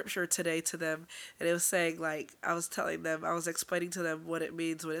the scripture today to them, and it was saying, like, I was explaining to them what it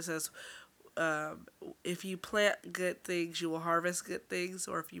means when it says, if you plant good things, you will harvest good things,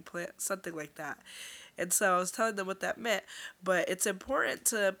 or if you plant something like that. And so I was telling them what that meant, but it's important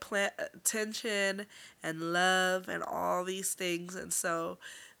to plant attention and love and all these things. And so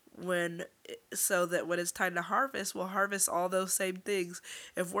when so that when it's time to harvest, we'll harvest all those same things.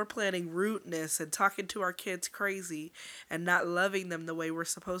 If we're planting rudeness and talking to our kids crazy and not loving them the way we're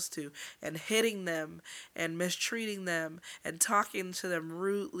supposed to and hitting them and mistreating them and talking to them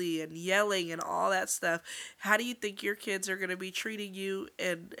rudely and yelling and all that stuff, how do you think your kids are going to be treating you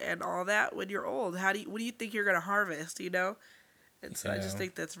and all that when you're old? What do you think you're going to harvest, you know? And so I just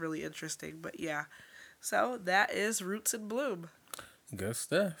think that's really interesting. But yeah. So that is Roots in Bloom. Good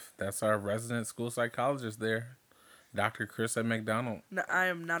stuff. That's our resident school psychologist there, Dr. Chris McDonald. No, I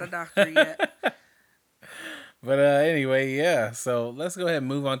am not a doctor yet. But anyway, yeah. So let's go ahead and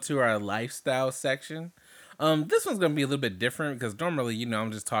move on to our lifestyle section. This one's gonna be a little bit different because normally,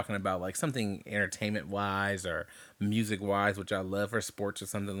 I'm just talking about like something entertainment wise or music wise, which I love, or sports or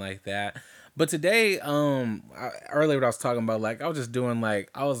something like that. But today, earlier what I was talking about, like I was just doing I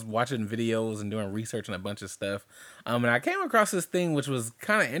was watching videos and doing research on a bunch of stuff. And I came across this thing which was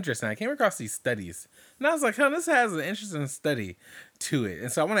kind of interesting. I came across these studies, and I was like, this has an interesting study to it.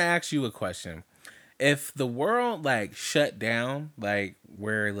 And so I want to ask you a question. If the world shut down,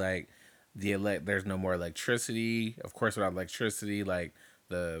 where there's no more electricity, of course without electricity,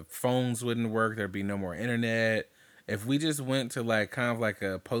 the phones wouldn't work, there'd be no more internet. If we just went to kind of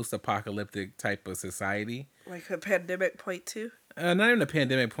a post-apocalyptic type of society, like a pandemic point two, not even a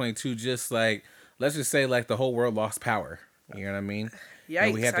pandemic point two, just let's just say the whole world lost power. You know what I mean?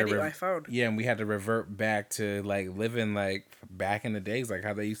 Yikes! We had to my phone. Yeah, and we had to revert back to living back in the days,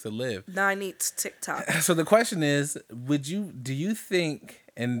 how they used to live. 9 eats TikTok. So the question is, do you think,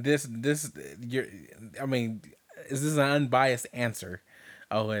 and is this an unbiased answer?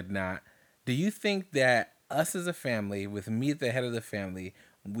 Oh, it not. Do you think that us as a family, with me at the head of the family,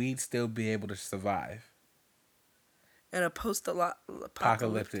 we'd still be able to survive? In a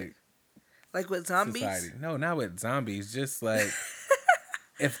post-apocalyptic. Like with zombies? Society. No, not with zombies. Just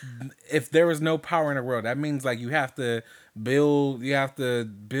if there was no power in the world, that means you have to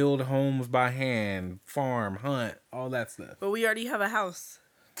build homes by hand, farm, hunt, all that stuff. But we already have a house.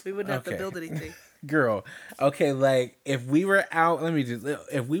 We wouldn't have to build anything. Girl, okay, if we were out,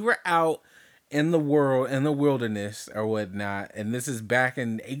 if we were out in the world, in the wilderness or whatnot, and this is back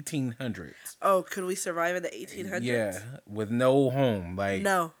in 1800s. Oh, could we survive in the 1800s? Yeah, with no home,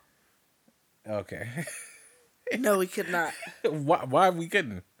 No. Okay. No, we could not. Why we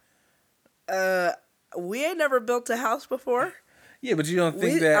couldn't? We ain't never built a house before. Yeah, but you don't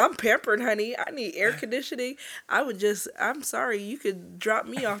think that... I'm pampered, honey. I need air conditioning. I'm sorry, you could drop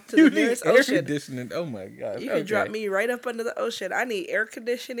me off to the nearest ocean. Air conditioning, oh my God. You could drop me right up under the ocean. I need air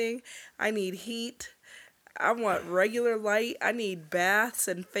conditioning. I need heat. I want regular light. I need baths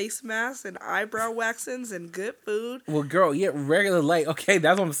and face masks and eyebrow waxings and good food. Well, girl, yeah, regular light. Okay,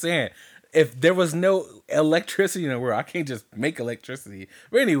 that's what I'm saying. If there was no electricity in the world, I can't just make electricity.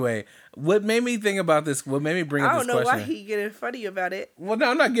 But anyway, what made me think about this, what made me bring up this question... I don't know why he getting funny about it. Well, no,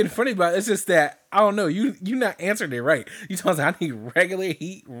 I'm not getting funny about it. It's just that, I don't know, you not answered it right. You told me I need regular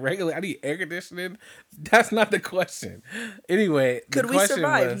heat, I need air conditioning. That's not the question. Anyway, could we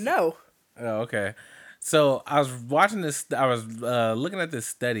survive? No. Oh, okay. So I was watching this. I was looking at this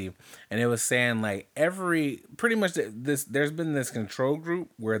study, and it was saying pretty much this. There's been this control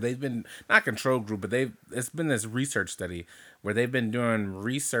group where they've been not control group, but it's been this research study where they've been doing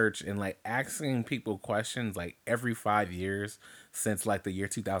research and asking people questions every 5 years since the year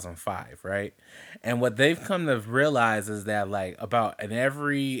 2005, right? And what they've come to realize is that about an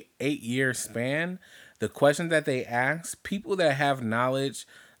every 8-year span, the questions that they ask people that have knowledge.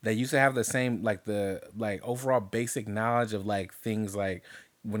 They used to have the same, the overall basic knowledge of, things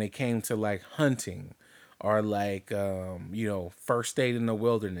when it came to, hunting or, first aid in the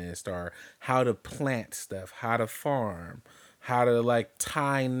wilderness or how to plant stuff, how to farm, how to,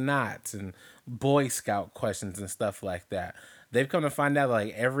 tie knots and Boy Scout questions and stuff like that. They've come to find out,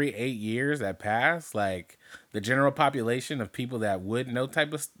 every 8 years that pass, the general population of people that would know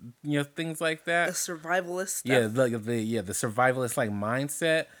type of, things like that. The survivalist stuff. Yeah, the survivalist,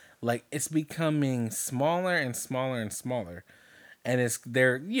 mindset, it's becoming smaller and smaller and smaller. And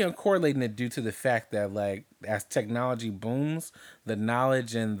they're correlating it due to the fact that, as technology booms, the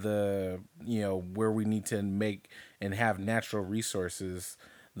knowledge and the, where we need to make and have natural resources,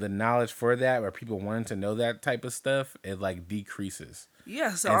 the knowledge for that, or people wanting to know that type of stuff, it decreases.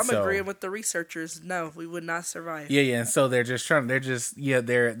 Yeah, so I'm agreeing with the researchers. No, we would not survive. Yeah, and so they're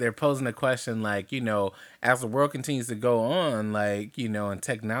posing the question as the world continues to go on, and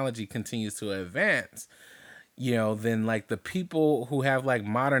technology continues to advance, then the people who have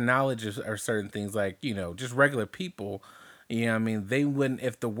modern knowledge or certain things, just regular people, I mean, they wouldn't,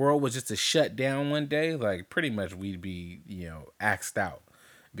 if the world was just to shut down one day, pretty much we'd be, axed out.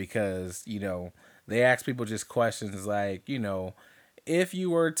 because, they ask people just questions like, if you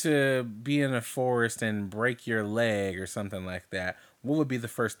were to be in a forest and break your leg or something like that, what would be the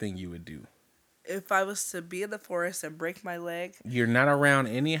first thing you would do? If I was to be in the forest and break my leg, You're not around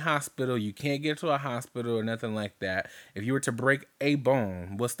any hospital. You can't get to a hospital or nothing like that. If you were to break a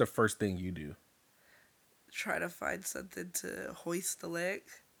bone, what's the first thing you do? try to find something to hoist the leg.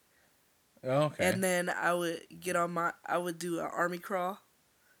 Okay. And then I would do an army crawl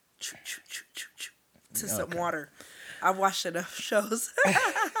choo, choo, choo, choo, choo, to some water. I've watched enough shows.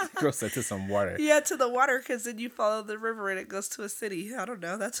 Girl said to some water. Yeah, to the water, because then you follow the river and it goes to a city. I don't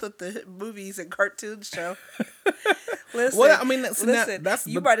know. That's what the movies and cartoons show. Listen, Well, I mean,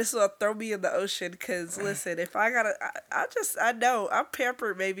 you might as well throw me in the ocean, because, listen, if I gotta, I know, I'm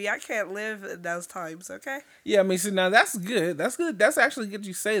pampered, baby. I can't live in those times, okay? Yeah, I mean, so now that's good. That's good. That's actually good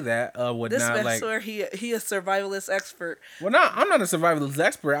you say that. This man's where he a survivalist expert. Well, no, I'm not a survivalist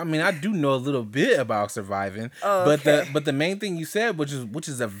expert. I mean, I do know a little bit about surviving. Oh, okay. But the main thing you said, which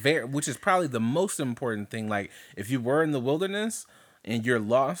is probably the most important thing, like if you were in the wilderness and you're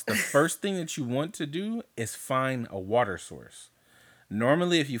lost, the first thing that you want to do is find a water source.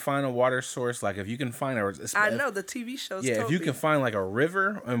 Normally, if you find a water source, like if you can find I know the TV shows. yeah, if you can find like a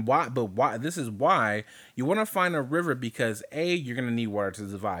river, and why this is why you want to find a river, because A, you're gonna need water to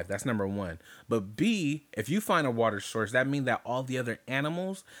survive. That's number one. But B, if you find a water source, that means that all the other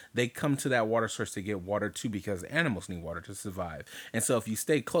animals, they come to that water source to get water too, because animals need water to survive. And so if you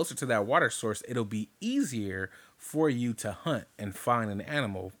stay closer to that water source, it'll be easier for you to hunt and find an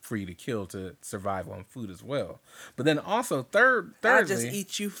animal for you to kill to survive on food as well. But then also thirdly, I'll just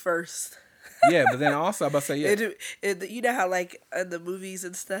eat you first. Yeah, but then also I'm about to say, yeah. You know how, like, in the movies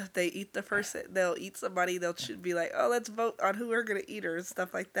and stuff, they'll eat somebody, they'll be like, oh, let's vote on who we're gonna eat her and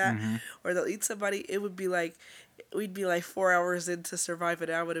stuff like that. Mm-hmm. Or they'll eat somebody. It would be like, we'd be like 4 hours into surviving,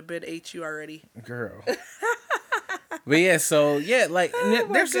 I would have been ate you already. Girl. But yeah, so yeah, like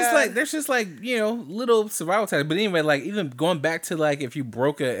there's just like little survival tactics. But anyway, like even going back to like if you're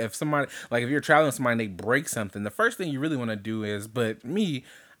traveling with somebody and they break something, the first thing you really want to do is, but me,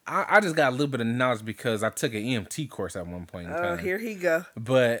 I just got a little bit of knowledge because I took an EMT course at one point in time. Oh, here he go.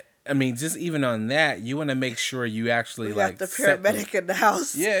 But I mean, just even on that, you want to make sure you actually got the paramedic in the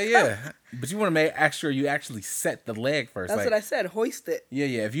house. Yeah. But you want to make sure you actually set the leg first. That's what I said. Hoist it.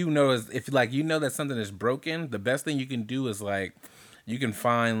 Yeah. If you know that something is broken, the best thing you can do is like, you can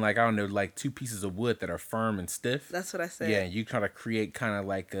find like, I don't know, like 2 pieces of wood that are firm and stiff. That's what I said. Yeah, you try to create kind of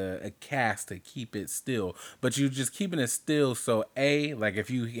like a cast to keep it still, but you just keeping it still. So like if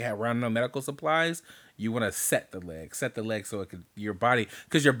you have run on medical supplies, you want to set the leg so your body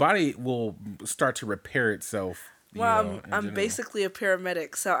will start to repair itself. Well, I'm basically a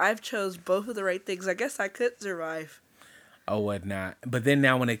paramedic, so I've chose both of the right things. I guess I could survive. Oh, whatnot. But then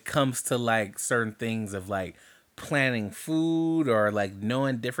now when it comes to like certain things of like planting food or like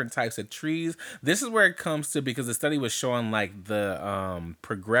knowing different types of trees, this is where it comes to, because the study was showing like the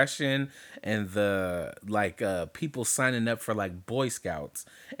progression and the like people signing up for like Boy Scouts,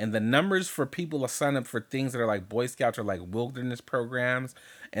 and the numbers for people to sign up for things that are like Boy Scouts or like wilderness programs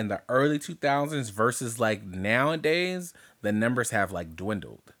in the early 2000s versus like nowadays, the numbers have like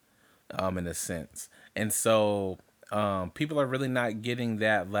dwindled in a sense. And so people are really not getting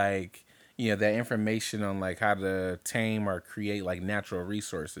that like that information on like how to tame or create like natural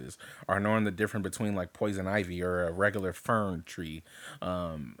resources, or knowing the difference between like poison ivy or a regular fern tree,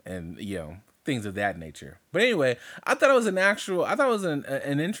 and things of that nature. But anyway, I thought it was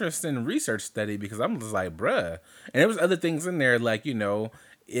an interesting research study, because I'm just like, bruh. And there was other things in there like,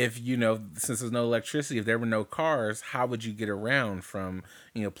 if since there's no electricity, if there were no cars, how would you get around from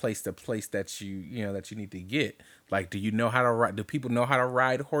place to place that you need to get? Like, do you know how to ride? Do people know how to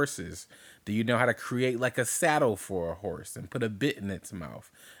ride horses? Do you know how to create like a saddle for a horse and put a bit in its mouth?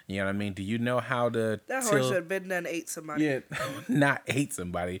 You know what I mean? Do you know how to horse had been done ate somebody? Yeah, not ate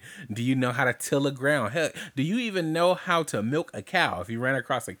somebody. Do you know how to till the ground? Hell, do you even know how to milk a cow if you ran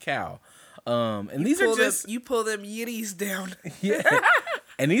across a cow? And these are just you pull them yitties down. Yeah.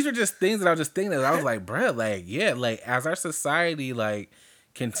 And these are just things that I was just thinking that I was like, bruh, like, yeah, like as our society like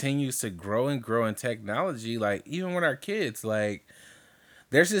continues to grow in technology, like even with our kids, like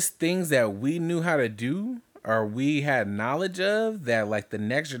there's just things that we knew how to do or we had knowledge of that like the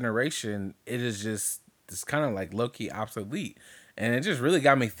next generation, it's kind of like low-key obsolete. And it just really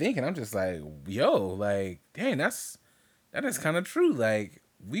got me thinking. I'm just like, yo, like, dang, that is kind of true. Like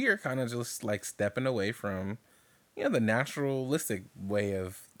we are kind of just like stepping away from the naturalistic way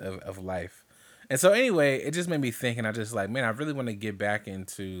of life. And so anyway, it just made me think, and I just like, man, I really want to get back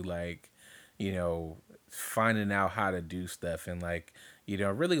into like, finding out how to do stuff and like,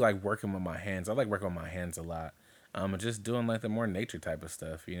 really like working with my hands. I like working with my hands a lot. And just doing like the more nature type of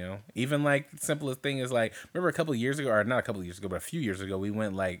stuff, Even like the simplest thing is like, remember a couple of years ago, or not a couple of years ago, but a few years ago, we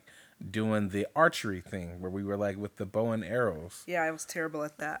went like doing the archery thing where we were like with the bow and arrows. Yeah, I was terrible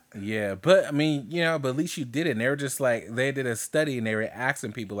at that. Yeah, but I mean, but at least you did it. And they were just like, they did a study and they were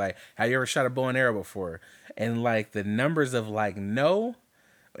asking people like, have you ever shot a bow and arrow before? And like the numbers of like, no.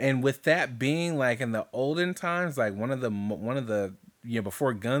 And with that being like in the olden times, like one of the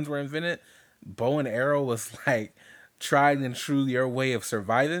before guns were invented, bow and arrow was like tried and true your way of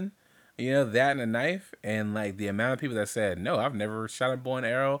surviving. That and a knife. And like the amount of people that said, no, I've never shot a bow and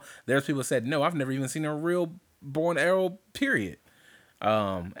arrow. There's people that said, no, I've never even seen a real bow and arrow, period.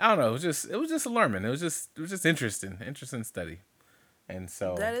 I don't know. It was just alarming. It was just interesting study. And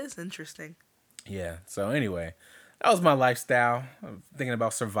so that is interesting. Yeah. So anyway, that was my lifestyle. I'm thinking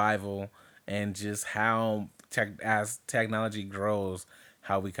about survival and just how as technology grows,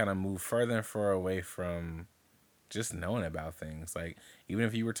 how we kind of move further and further away from just knowing about things. Like even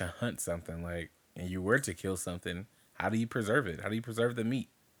if you were to hunt something, like, and you were to kill something, how do you preserve it? How do you preserve the meat?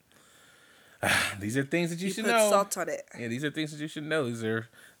 These are things that you should know. Put salt on it. Yeah, these are things that you should know.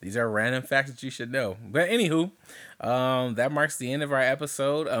 These are random facts that you should know. But anywho, that marks the end of our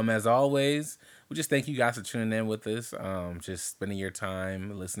episode. As always, we just thank you guys for tuning in with us. Just spending your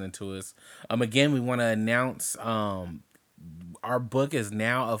time listening to us. Again, we want to announce our book is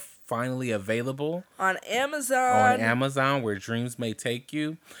now finally available on Amazon. On Amazon, Where Dreams May Take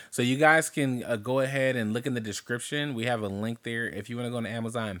You. So you guys can go ahead and look in the description. We have a link there if you want to go on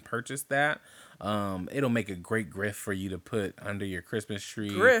Amazon and purchase that. It'll make a great gift for you to put under your Christmas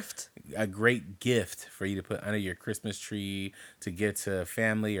tree. A great gift for you to put under your Christmas tree to give to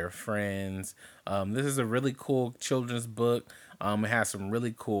family or friends. This is a really cool children's book. It has some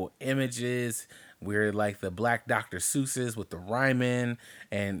really cool images. We're like the Black Dr. Seuss's with the rhyming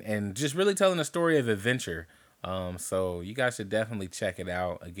and just really telling a story of adventure. So you guys should definitely check it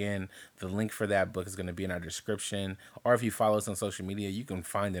out. Again, the link for that book is going to be in our description. Or if you follow us on social media, you can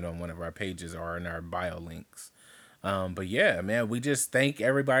find it on one of our pages or in our bio links. But yeah, man, we just thank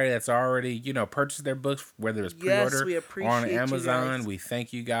everybody that's already, purchased their books, whether it's pre-order or on Amazon. We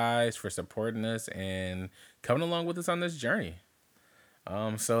thank you guys for supporting us and coming along with us on this journey.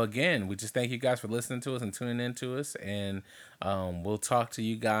 So again, we just thank you guys for listening to us and tuning in to us, and we'll talk to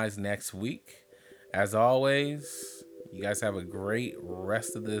you guys next week. As always, you guys have a great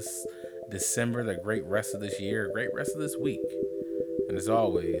rest of this December, the great rest of this year, great rest of this week. And as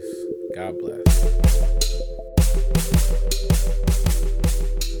always, God bless.